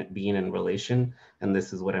being in relation. And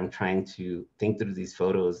this is what I'm trying to think through these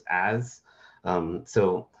photos as.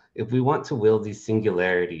 So if we want to will these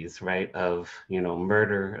singularities, right, of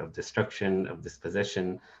murder, of destruction, of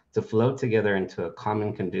dispossession, to flow together into a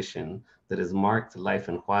common condition that is marked life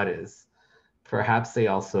in Juarez, perhaps we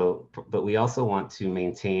also want to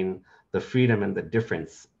maintain the freedom and the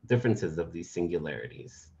differences of these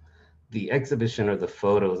singularities. The exhibition or the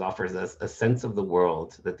photos offers us a sense of the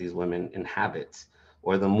world that these women inhabit,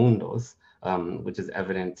 or the mundos, which is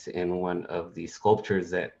evident in one of the sculptures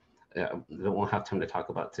that we won't have time to talk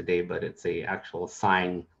about today, but it's a actual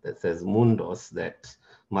sign that says mundos that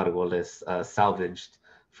Margolles salvaged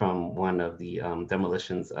from one of the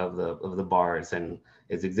demolitions of the bars, and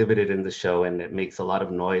is exhibited in the show, and it makes a lot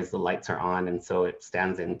of noise. The lights are on, and so it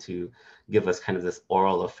stands in to give us kind of this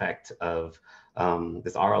oral effect of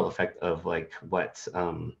like what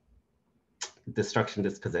destruction,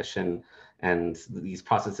 dispossession, and these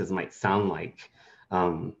processes might sound like.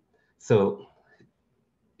 So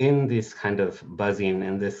in this kind of buzzing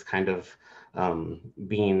and this kind of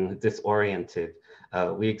being disoriented,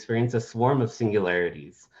 we experience a swarm of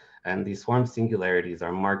singularities. And these swarm singularities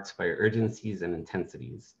are marked by urgencies and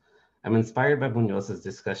intensities. I'm inspired by Munoz's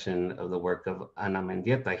discussion of the work of Ana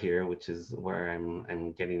Mendieta here, which is where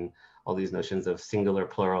I'm getting all these notions of singular,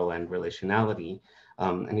 plural, and relationality.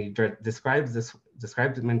 And he describes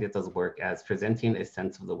described Mendieta's work as presenting a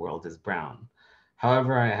sense of the world as brown.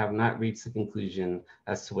 However, I have not reached a conclusion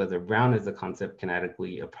as to whether brown as a concept can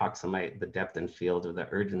adequately approximate the depth and field of the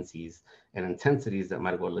urgencies and intensities that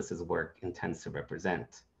Margolles' work intends to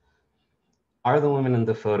represent. Are the women in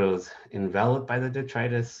the photos enveloped by the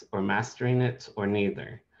detritus or mastering it, or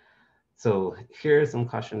neither? So here are some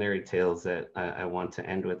cautionary tales that I want to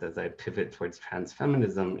end with as I pivot towards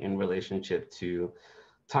transfeminism in relationship to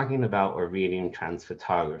talking about or reading trans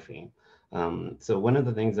photography. So one of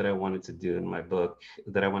the things that I wanted to do in my book,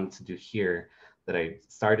 that I wanted to do here, that I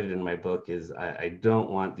started in my book is I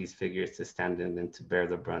don't want these figures to stand in and to bear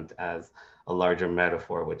the brunt as a larger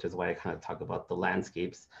metaphor, which is why I kind of talk about the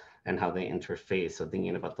landscapes and how they interface. So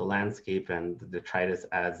thinking about the landscape and the detritus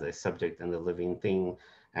as a subject and the living thing,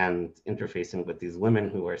 and interfacing with these women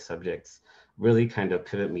who are subjects really kind of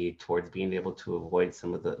pivot me towards being able to avoid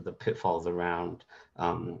some of the pitfalls around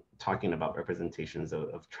talking about representations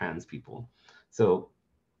of trans people. So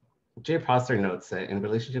Jay Prosser notes that in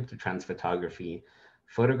relationship to trans photography,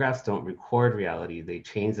 photographs don't record reality, they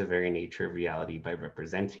change the very nature of reality by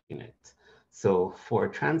representing it. So for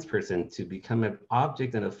a trans person to become an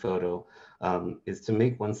object in a photo is to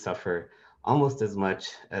make one suffer almost as much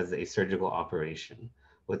as a surgical operation.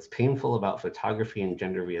 What's painful about photography and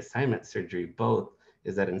gender reassignment surgery both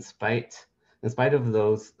is that in spite of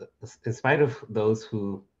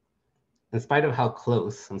how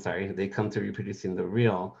close, they come to reproducing the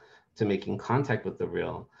real, to making contact with the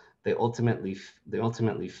real, they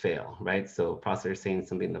ultimately fail, right? So Prosser is saying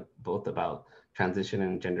something both about transition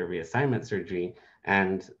and gender reassignment surgery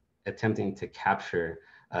and attempting to capture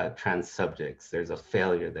trans subjects. There's a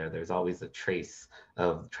failure there. There's always a trace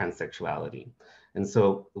of transsexuality. And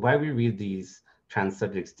so why I read these trans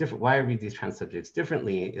subjects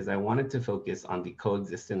differently is I wanted to focus on the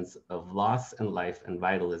coexistence of loss and life and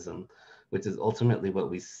vitalism, which is ultimately what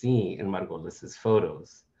we see in Margolles'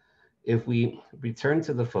 photos. If we return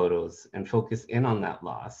to the photos and focus in on that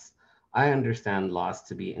loss, I understand loss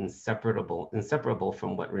to be inseparable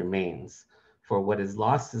from what remains. For what is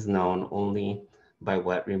lost is known only by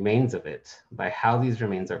what remains of it, by how these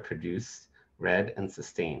remains are produced, read, and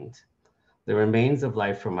sustained. The remains of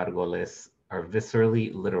life for Margolles are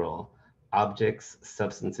viscerally literal, objects,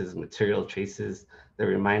 substances, material traces that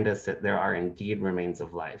remind us that there are indeed remains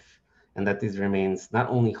of life, and that these remains not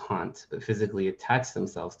only haunt, but physically attach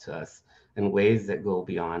themselves to us in ways that go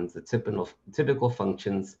beyond the typical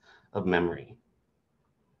functions of memory.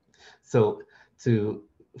 So to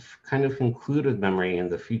kind of conclude with memory and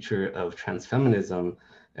the future of transfeminism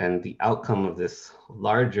and the outcome of this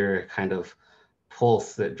larger kind of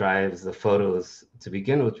pulse that drives the photos to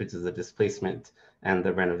begin with, which is the displacement and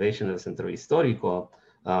the renovation of Centro Histórico,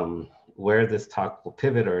 where this talk will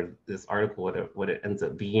pivot, or this article, what it ends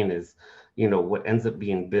up being is, what ends up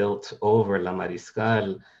being built over La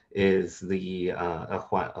Mariscal is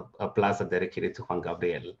a plaza dedicated to Juan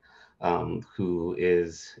Gabriel, who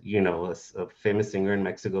is, a famous singer in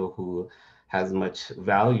Mexico who has much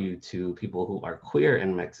value to people who are queer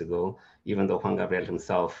in Mexico, even though Juan Gabriel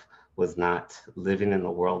himself was not living in the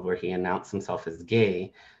world where he announced himself as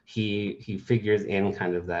gay. He figures in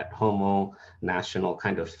kind of that homo national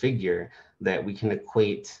kind of figure that we can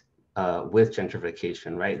equate with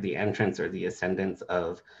gentrification, right? The entrance or the ascendance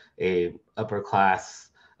of a upper class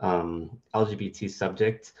LGBT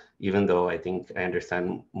subject, even though I think I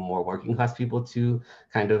understand more working class people to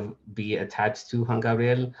kind of be attached to Juan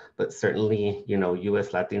Gabriel, but certainly, US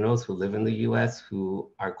Latinos who live in the US who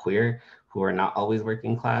are queer, who are not always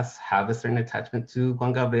working class, have a certain attachment to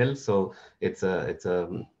Juan Gabriel. So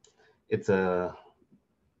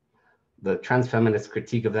the trans feminist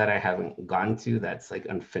critique of that I haven't gone to, that's like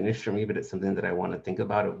unfinished for me, but it's something that I want to think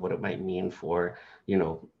about of what it might mean for,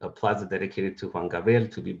 a plaza dedicated to Juan Gabriel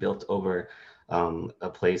to be built over a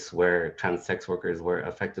place where trans sex workers were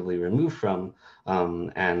effectively removed from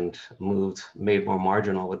and made more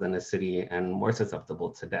marginal within a city and more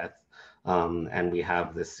susceptible to death. And we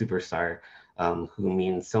have this superstar who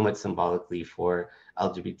means so much symbolically for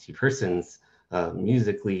LGBT persons,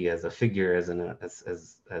 musically as a figure, as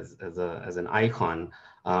an icon,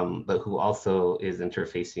 but who also is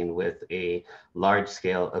interfacing with a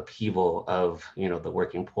large-scale upheaval of the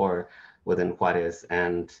working poor within Juarez,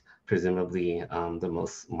 and presumably the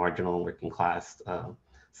most marginal and working class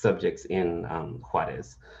subjects in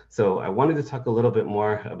Juarez. So I wanted to talk a little bit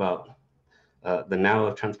more about the now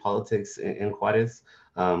of trans politics in Juarez,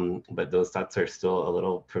 but those thoughts are still a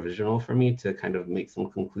little provisional for me to kind of make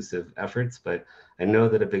some conclusive efforts. But I know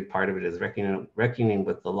that a big part of it is reckoning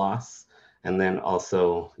with the loss, and then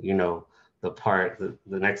also, the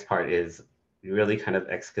next part is really kind of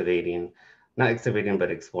excavating not excavating,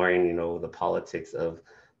 but exploring, you know, the politics of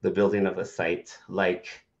the building of a site like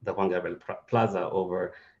the Juan Gabriel Plaza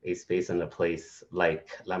over a space and a place like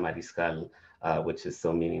La Mariscal, which is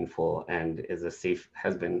so meaningful and is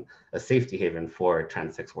has been a safety haven for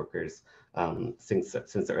trans sex workers since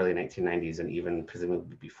the early 1990s and even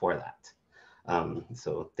presumably before that.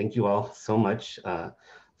 So thank you all so much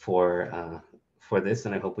for this,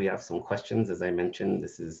 and I hope we have some questions. As I mentioned,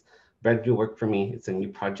 this is brand new work for me. It's a new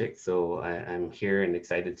project, so I'm here and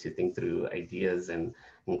excited to think through ideas and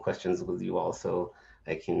questions with you all, so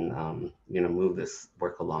I can you know, move this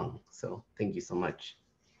work along. So thank you so much.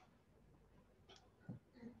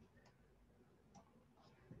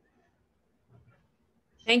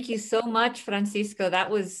 Thank you so much, Francisco. That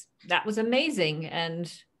was amazing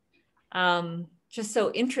and just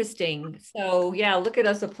so interesting. So yeah, look at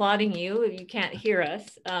us applauding you. You can't hear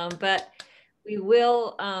us, but we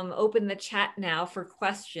will open the chat now for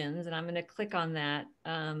questions, and I'm going to click on that.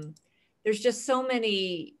 There's just so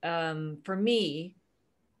many, for me,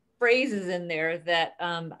 phrases in there that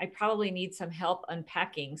I probably need some help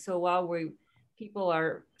unpacking. So while people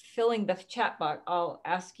are filling the chat box, I'll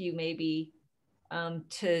ask you maybe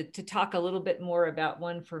to talk a little bit more about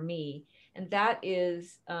one for me. And that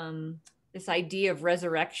is this idea of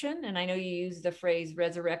resurrection. And I know you use the phrase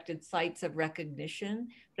resurrected sites of recognition,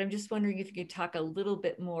 but I'm just wondering if you could talk a little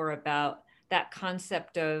bit more about that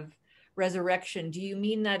concept of resurrection. Do you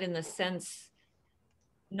mean that in the sense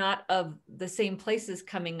not of the same places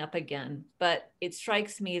coming up again, but it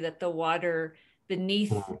strikes me that the water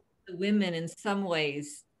beneath the women in some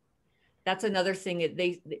ways, that's another thing.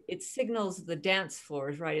 It signals the dance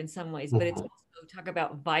floors, right, in some ways, but it's also talk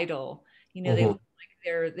about vital. You know, they look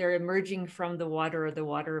like they're emerging from the water, or the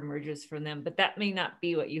water emerges from them. But that may not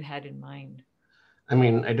be what you had in mind. I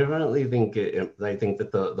mean, I definitely think I think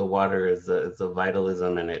that the water is a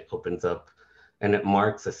vitalism, and it opens up and it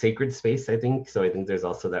marks a sacred space, I think. So I think there's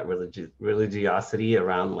also that religiosity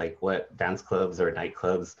around like what dance clubs or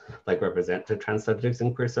nightclubs like represent to trans subjects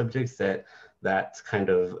and queer subjects, that kind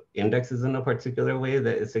of indexes in a particular way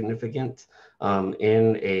that is significant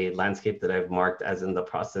in a landscape that I've marked as in the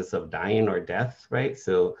process of dying or death, right?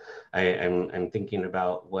 So I'm thinking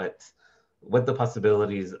about what the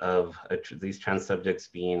possibilities of these trans subjects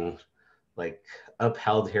being like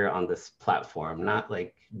upheld here on this platform, not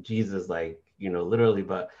like Jesus, like, you know, literally,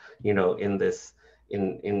 but, you know, in this,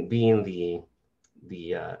 in being the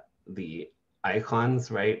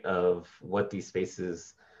icons, right, of what these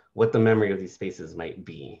spaces, what the memory of these spaces might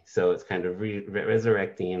be. So it's kind of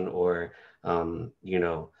resurrecting or, you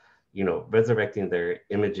know, resurrecting their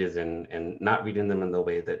images and not reading them in the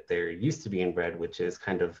way that they're used to being read, which is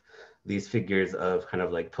kind of these figures of kind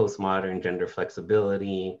of like postmodern gender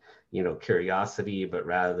flexibility, you know, curiosity, but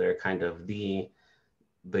rather kind of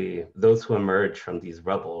those who emerge from these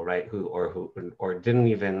rubble, right, or didn't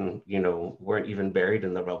even, you know, weren't even buried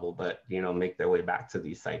in the rubble, but, you know, make their way back to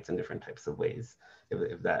these sites in different types of ways.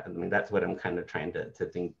 If that, I mean, that's what I'm kind of trying to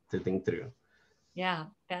think through. Yeah,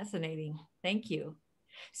 fascinating. Thank you.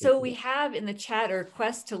 So we have in the chat a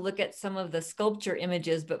request to look at some of the sculpture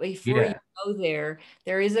images, but before you go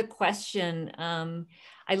there is a question.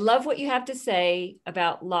 I love what you have to say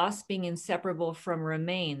about loss being inseparable from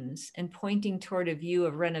remains and pointing toward a view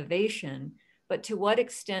of renovation, but to what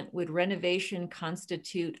extent would renovation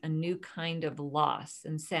constitute a new kind of loss?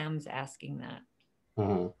 And Sam's asking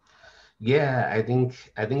that. Yeah, I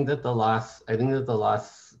think that the loss,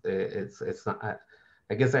 it's not,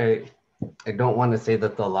 I guess I don't want to say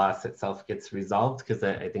that the loss itself gets resolved, because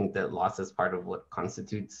I think that loss is part of what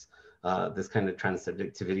constitutes this kind of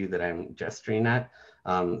transsubjectivity that I'm gesturing at.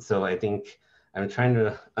 So I think I'm trying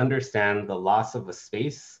to understand the loss of a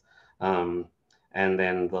space, and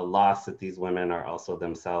then the loss that these women are also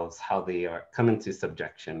themselves, how they are come into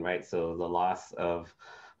subjection, right? So the loss of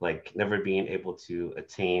like never being able to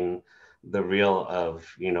attain the real of,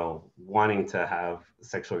 you know, wanting to have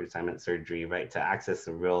sexual reassignment surgery, right, to access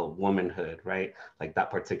a real womanhood, right? Like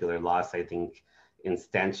that particular loss, I think,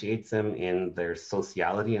 instantiates them in their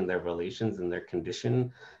sociality and their relations and their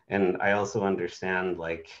condition. And I also understand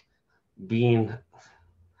like being,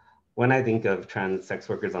 when I think of trans sex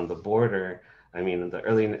workers on the border, I mean, the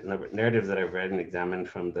early narratives that I've read and examined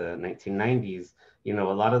from the 1990s, you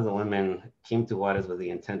know, a lot of the women came to Juarez with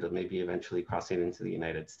the intent of maybe eventually crossing into the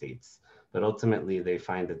United States. But ultimately, they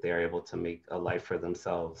find that they are able to make a life for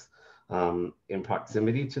themselves in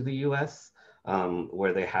proximity to the US,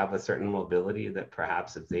 where they have a certain mobility that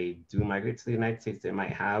perhaps if they do migrate to the United States, they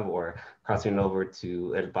might have, or crossing over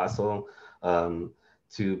to El Paso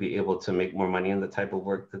to be able to make more money in the type of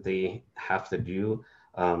work that they have to do.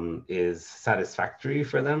 is satisfactory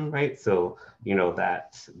for them, right? So, you know,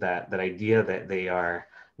 that idea that they are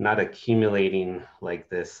not accumulating like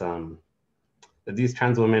this, that these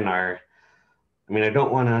trans women are, I mean, I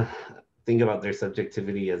don't want to think about their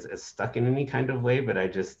subjectivity as stuck in any kind of way, but I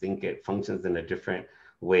just think it functions in a different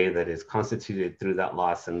way that is constituted through that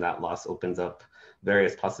loss, and that loss opens up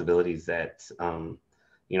various possibilities that,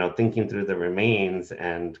 you know, thinking through the remains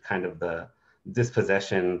and kind of the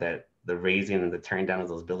dispossession that the razing and the tearing down of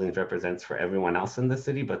those buildings represents for everyone else in the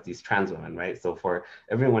city, but these trans women, right? So for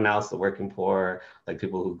everyone else, the working poor, like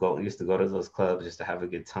people who used to go to those clubs just to have a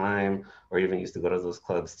good time, or even used to go to those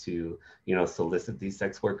clubs to, you know, solicit these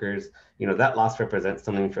sex workers, you know, that loss represents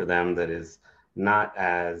something for them that is not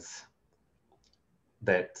as,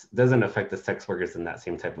 that doesn't affect the sex workers in that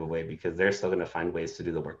same type of way, because they're still going to find ways to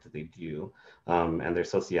do the work that they do, and their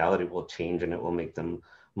sociality will change and it will make them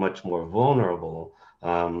much more vulnerable.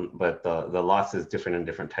 But the loss is different in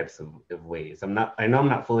different types of ways. I know I'm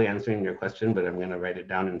not fully answering your question, but I'm going to write it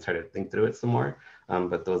down and try to think through it some more.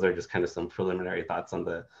 But those are just kind of some preliminary thoughts on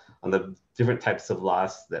the different types of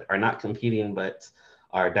loss that are not competing, but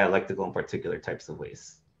are dialectical in particular types of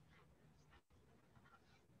ways.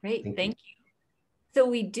 Great, thank you. So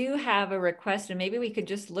we do have a request, and maybe we could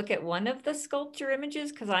just look at one of the sculpture images,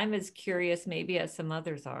 because I'm as curious maybe as some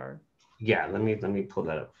others are. Yeah, let me pull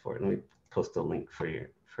that up for it. Let me post a link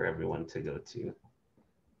for everyone to go to.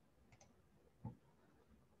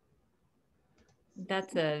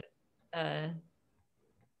 That's I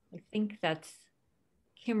think that's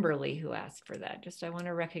Kimberly who asked for that. Just I want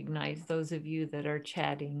to recognize those of you that are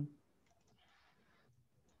chatting.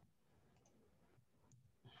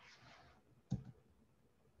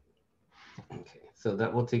 Okay, so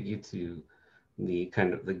that will take you to the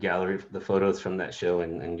kind of the gallery, the photos from that show,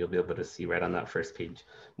 and you'll be able to see right on that first page,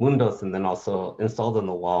 Mundos. And then also installed on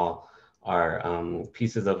the wall are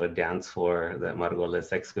pieces of a dance floor that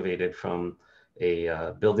Margolles excavated from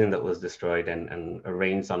a building that was destroyed and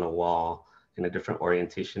arranged on a wall in a different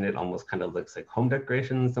orientation. It almost kind of looks like home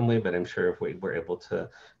decoration in some way, but I'm sure if we were able to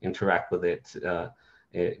interact with it,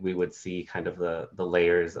 we would see kind of the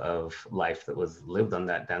layers of life that was lived on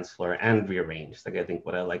that dance floor and rearranged. Like, I think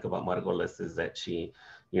what I like about Margolles is that she,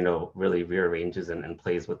 you know, really rearranges and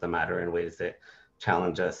plays with the matter in ways that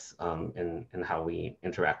challenge us in how we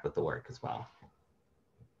interact with the work as well.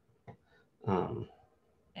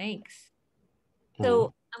 Thanks.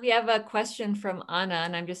 So we have a question from Anna,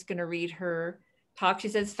 and I'm just going to read her talk. She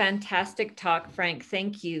says, fantastic talk, Frank.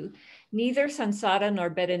 Thank you. Neither Sansara nor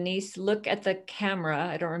Berenice look at the camera.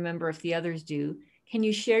 I don't remember if the others do. Can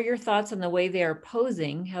you share your thoughts on the way they are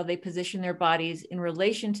posing, how they position their bodies in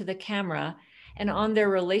relation to the camera, and on their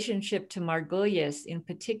relationship to Margolles in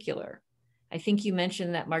particular? I think you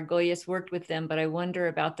mentioned that Margolles worked with them, but I wonder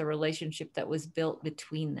about the relationship that was built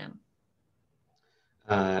between them.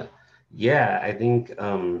 Yeah, I think,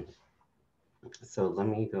 so let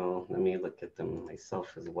me look at them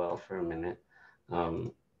myself as well for a minute.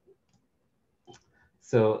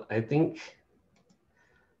 So I think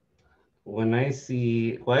when I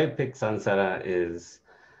see, why I pick Sansara is,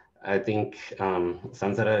 I think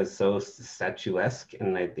Sansara is so statuesque,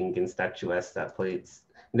 and I think in statuesque that plays,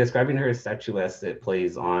 in describing her as statuesque, it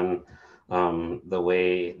plays on the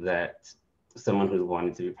way that someone who's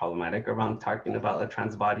wanting to be problematic around talking about a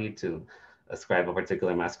trans body to ascribe a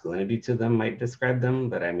particular masculinity to them might describe them,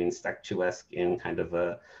 but I mean statuesque in kind of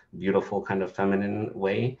a beautiful kind of feminine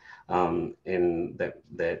way, in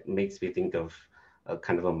that makes me think of a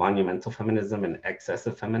kind of a monumental feminism and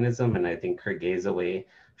excessive feminism. And I think her gaze away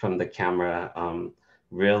from the camera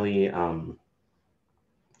really,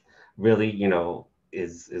 you know,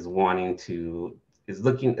 is wanting to, is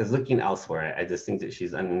looking elsewhere. I just think that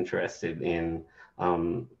she's uninterested in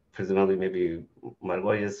presumably maybe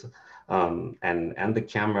Margolles and the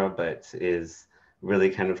camera, but is really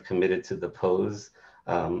kind of committed to the pose.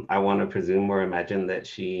 I want to presume or imagine that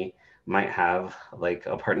she might have like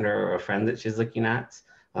a partner or a friend that she's looking at,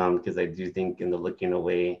 because I do think in the looking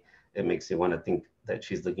away, it makes me want to think that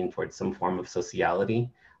she's looking towards some form of sociality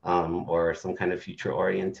or some kind of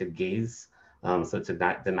future-oriented gaze. So to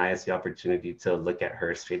not deny us the opportunity to look at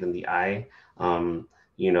her straight in the eye,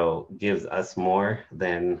 you know, gives us more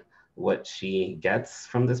than what she gets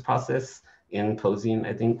from this process in posing,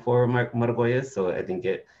 I think, for Margolles. So I think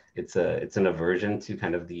it's an aversion to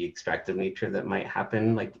kind of the extractive nature that might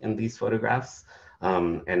happen like in these photographs.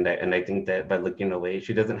 And I think that by looking away,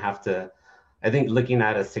 she doesn't have to, I think looking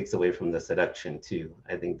at us takes away from the seduction too.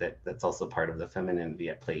 I think that that's also part of the femininity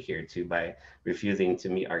at play here too. By refusing to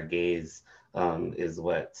meet our gaze is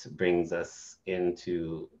what brings us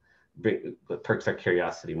into, what perks our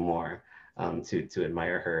curiosity more. to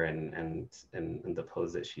admire her and the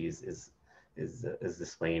pose that she's is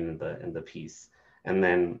displaying in the piece. And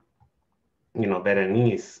then, you know,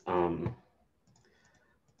 Berenice,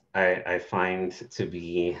 I find to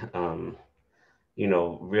be, you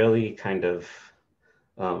know, really kind of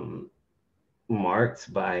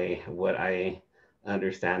marked by what I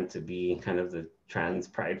understand to be kind of the trans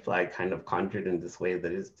pride flag kind of conjured in this way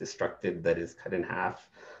that is destructed, that is cut in half.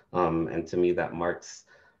 And to me, that marks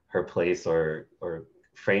her place or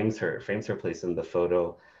frames her place in the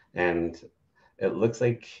photo. And it looks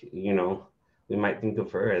like, you know, we might think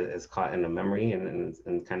of her as caught in a memory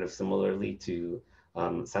and kind of similarly to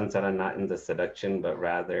Sansara, not in the seduction, but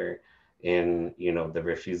rather in, you know, the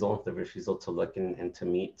refusal to look and to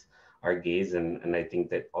meet our gaze. And I think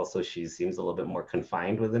that also she seems a little bit more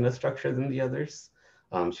confined within a structure than the others.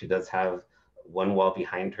 She does have one wall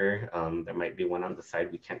behind her. There might be one on the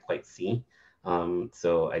side we can't quite see.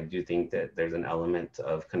 So I do think that there's an element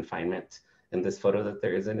of confinement in this photo that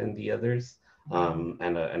there isn't in the others.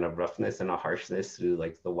 And a roughness and a harshness through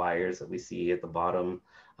like the wires that we see at the bottom.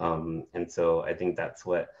 And so I think that's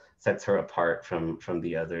what sets her apart from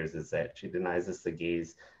the others, is that she denies us the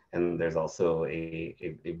gaze. And there's also a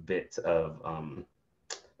bit of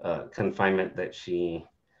confinement that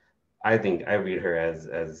I think I read her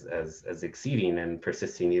as exceeding and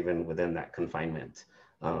persisting even within that confinement.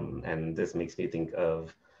 And this makes me think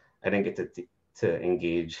of, I didn't get to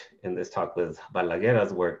engage in this talk with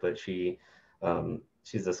Balaguer's work, but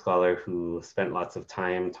she's a scholar who spent lots of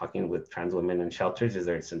time talking with trans women in shelters. These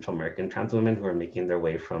are Central American trans women who are making their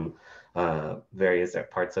way from various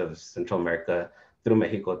parts of Central America through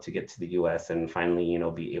Mexico to get to the US and finally, you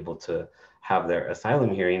know, be able to have their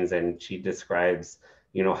asylum hearings. And she describes,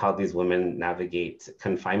 you know, how these women navigate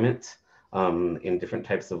confinement in different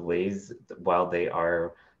types of ways while they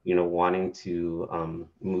are, you know, wanting to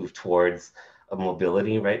move towards a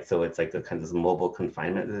mobility, right? So it's like a kind of mobile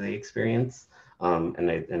confinement that they experience.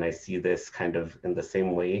 And I see this kind of in the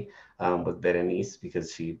same way with Berenice,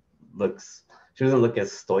 because she doesn't look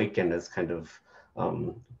as stoic and as kind of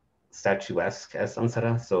statuesque as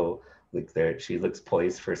Sansara. So like she looks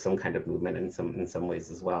poised for some kind of movement in some ways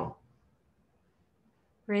as well.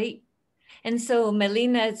 Great. And so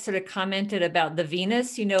Melina sort of commented about the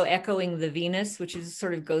Venus, you know, echoing the Venus, which is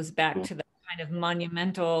sort of goes back to the kind of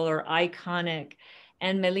monumental or iconic.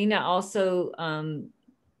 And Melina also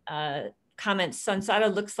comments,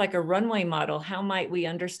 Sansara looks like a runway model. How might we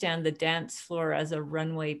understand the dance floor as a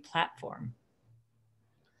runway platform?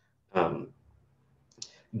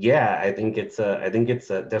 Yeah, I think it's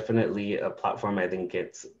definitely a platform. I think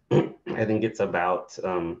it's about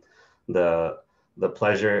the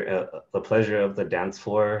pleasure of the dance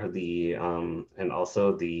floor, and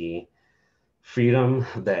also the freedom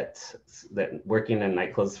that working in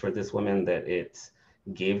nightclubs for this woman, that it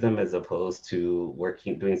gave them, as opposed to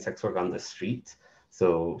doing sex work on the street.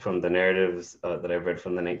 So from the narratives that I've read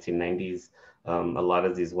from the 1990s, a lot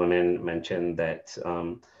of these women mentioned that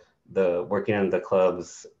the working in the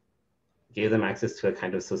clubs gave them access to a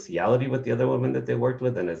kind of sociality with the other women that they worked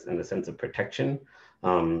with, and in a sense of protection.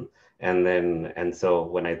 And so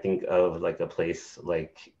when I think of like a place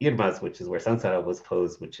like Irma's, which is where Sansara was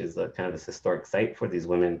posed, which is a kind of this historic site for these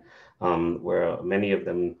women, where many of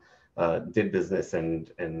them did business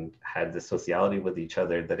and had this sociality with each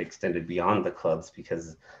other that extended beyond the clubs,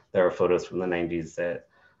 because there are photos from the 90s that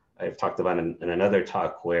I've talked about in another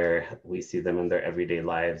talk where we see them in their everyday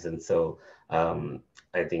lives. And so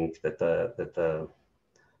I think that the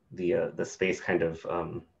space kind of,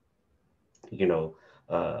 you know,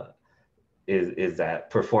 is that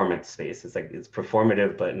performance space. It's like, it's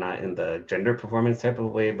performative, but not in the gender performance type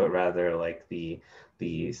of way, but rather like the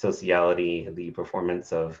sociality, the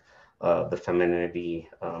performance of the femininity,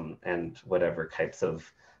 and whatever types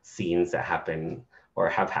of scenes that happen or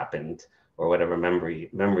have happened, or whatever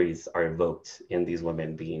memories are evoked in these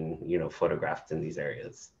women being, you know, photographed in these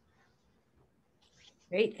areas.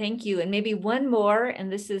 Great, thank you. And maybe one more,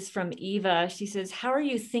 and this is from Eva. She says, how are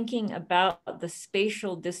you thinking about the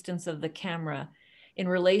spatial distance of the camera in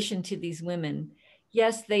relation to these women?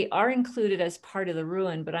 Yes, they are included as part of the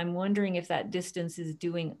ruin, but I'm wondering if that distance is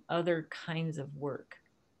doing other kinds of work.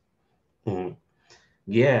 Mm-hmm.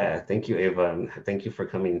 Yeah, thank you, Eva. And thank you for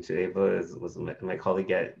coming. Eva was my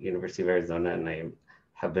colleague at University of Arizona, and I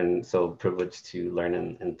have been so privileged to learn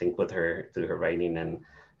and think with her through her writing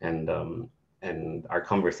and our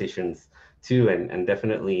conversations too. And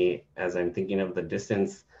definitely, as I'm thinking of the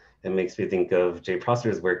distance, it makes me think of Jay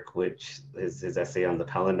Prosser's work, which is his essay on the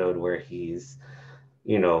palinode, where he's,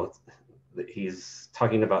 you know, he's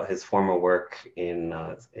talking about his former work in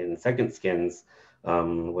Second Skins,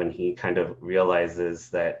 when he kind of realizes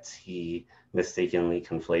that he mistakenly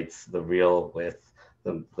conflates the real with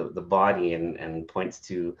the body, and points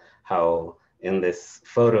to how in this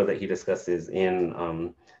photo that he discusses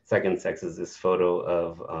in Second Sex is this photo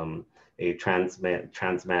of a trans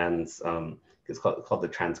man's, it's called the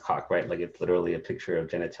trans cock, right? Like it's literally a picture of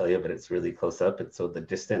genitalia, but it's really close up. And so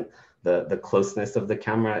the closeness of the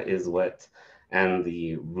camera is what, and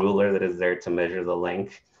the ruler that is there to measure the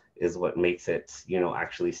length is what makes it, you know,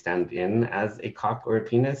 actually stand in as a cock or a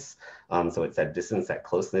penis. So it's that distance, that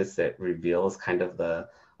closeness that reveals kind of the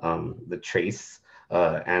trace,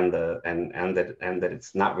 and that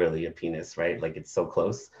it's not really a penis, right? Like it's so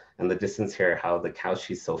close. And the distance here, how the cow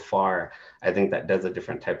she's so far, I think that does a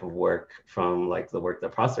different type of work from like the work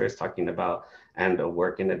that Prosser is talking about, and a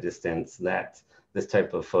work in a distance that this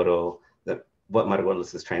type of photo, that what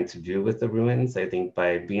Margolles is trying to do with the ruins, I think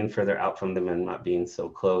by being further out from them and not being so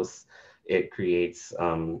close, it creates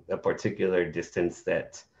a particular distance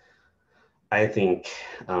that I think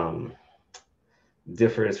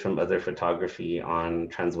differs from other photography on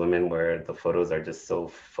trans women, where the photos are just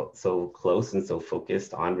so close and so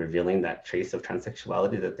focused on revealing that trace of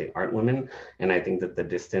transsexuality that they aren't women. And I think that the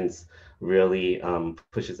distance really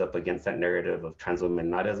pushes up against that narrative of trans women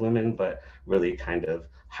not as women, but really kind of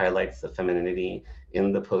highlights the femininity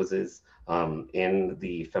in the poses, in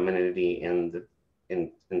the femininity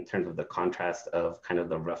in terms of the contrast of kind of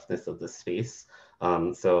the roughness of the space.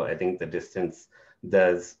 So I think the distance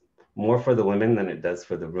does more for the women than it does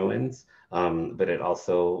for the ruins, but it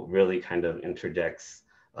also really kind of interjects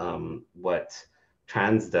what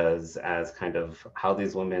trans does as kind of how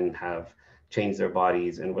these women have changed their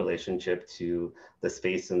bodies in relationship to the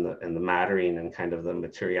space and the mattering and kind of the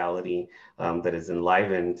materiality that is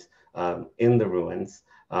enlivened in the ruins,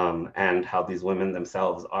 and how these women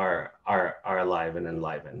themselves are alive and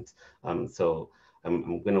enlivened. So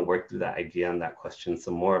I'm going to work through that idea and that question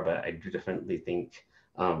some more, but I do definitely think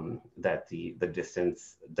that the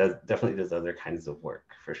distance definitely does other kinds of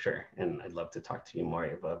work for sure. And I'd love to talk to you more,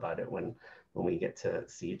 Eva, about it when we get to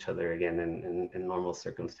see each other again in normal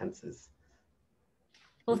circumstances.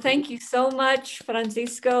 Well, thank you so much,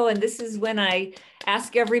 Francisco. And this is when I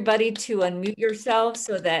ask everybody to unmute yourself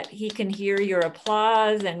so that he can hear your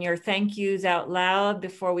applause and your thank yous out loud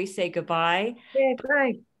before we say goodbye. Yeah,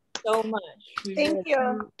 great. So much. Thank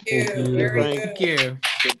you. Thank you. Very good. Thank you.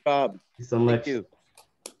 Good job. Thank you so much. Thank you.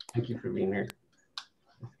 Thank you for being here.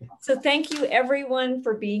 So thank you everyone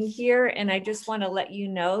for being here. And I just want to let you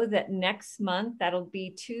know that next month, that'll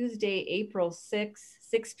be Tuesday, April 6th,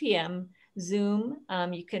 6 p.m. Zoom.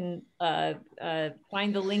 You can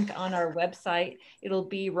find the link on our website. It'll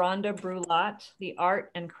be Rhonda Brulat, the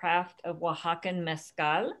art and craft of Oaxacan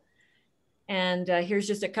mezcal. And here's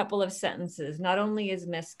just a couple of sentences. Not only is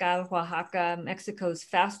mezcal Oaxaca Mexico's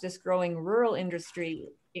fastest growing rural industry,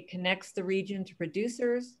 it connects the region to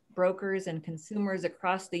producers, brokers, and consumers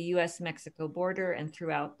across the US-Mexico border and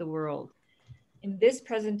throughout the world. In this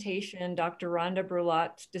presentation, Dr. Rhonda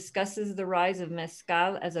Brulat discusses the rise of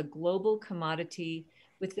mezcal as a global commodity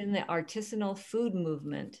within the artisanal food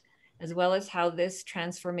movement, as well as how this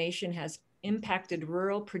transformation has impacted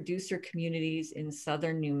rural producer communities in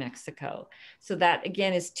southern New Mexico. So that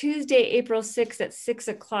again is Tuesday, April 6th at 6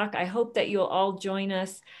 o'clock. I hope that you'll all join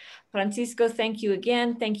us. Francisco, thank you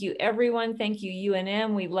again. Thank you everyone. Thank you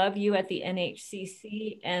UNM. We love you at the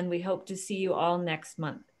NHCC and we hope to see you all next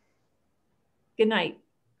month. Good night.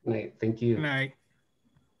 Good night. Thank you. Good night.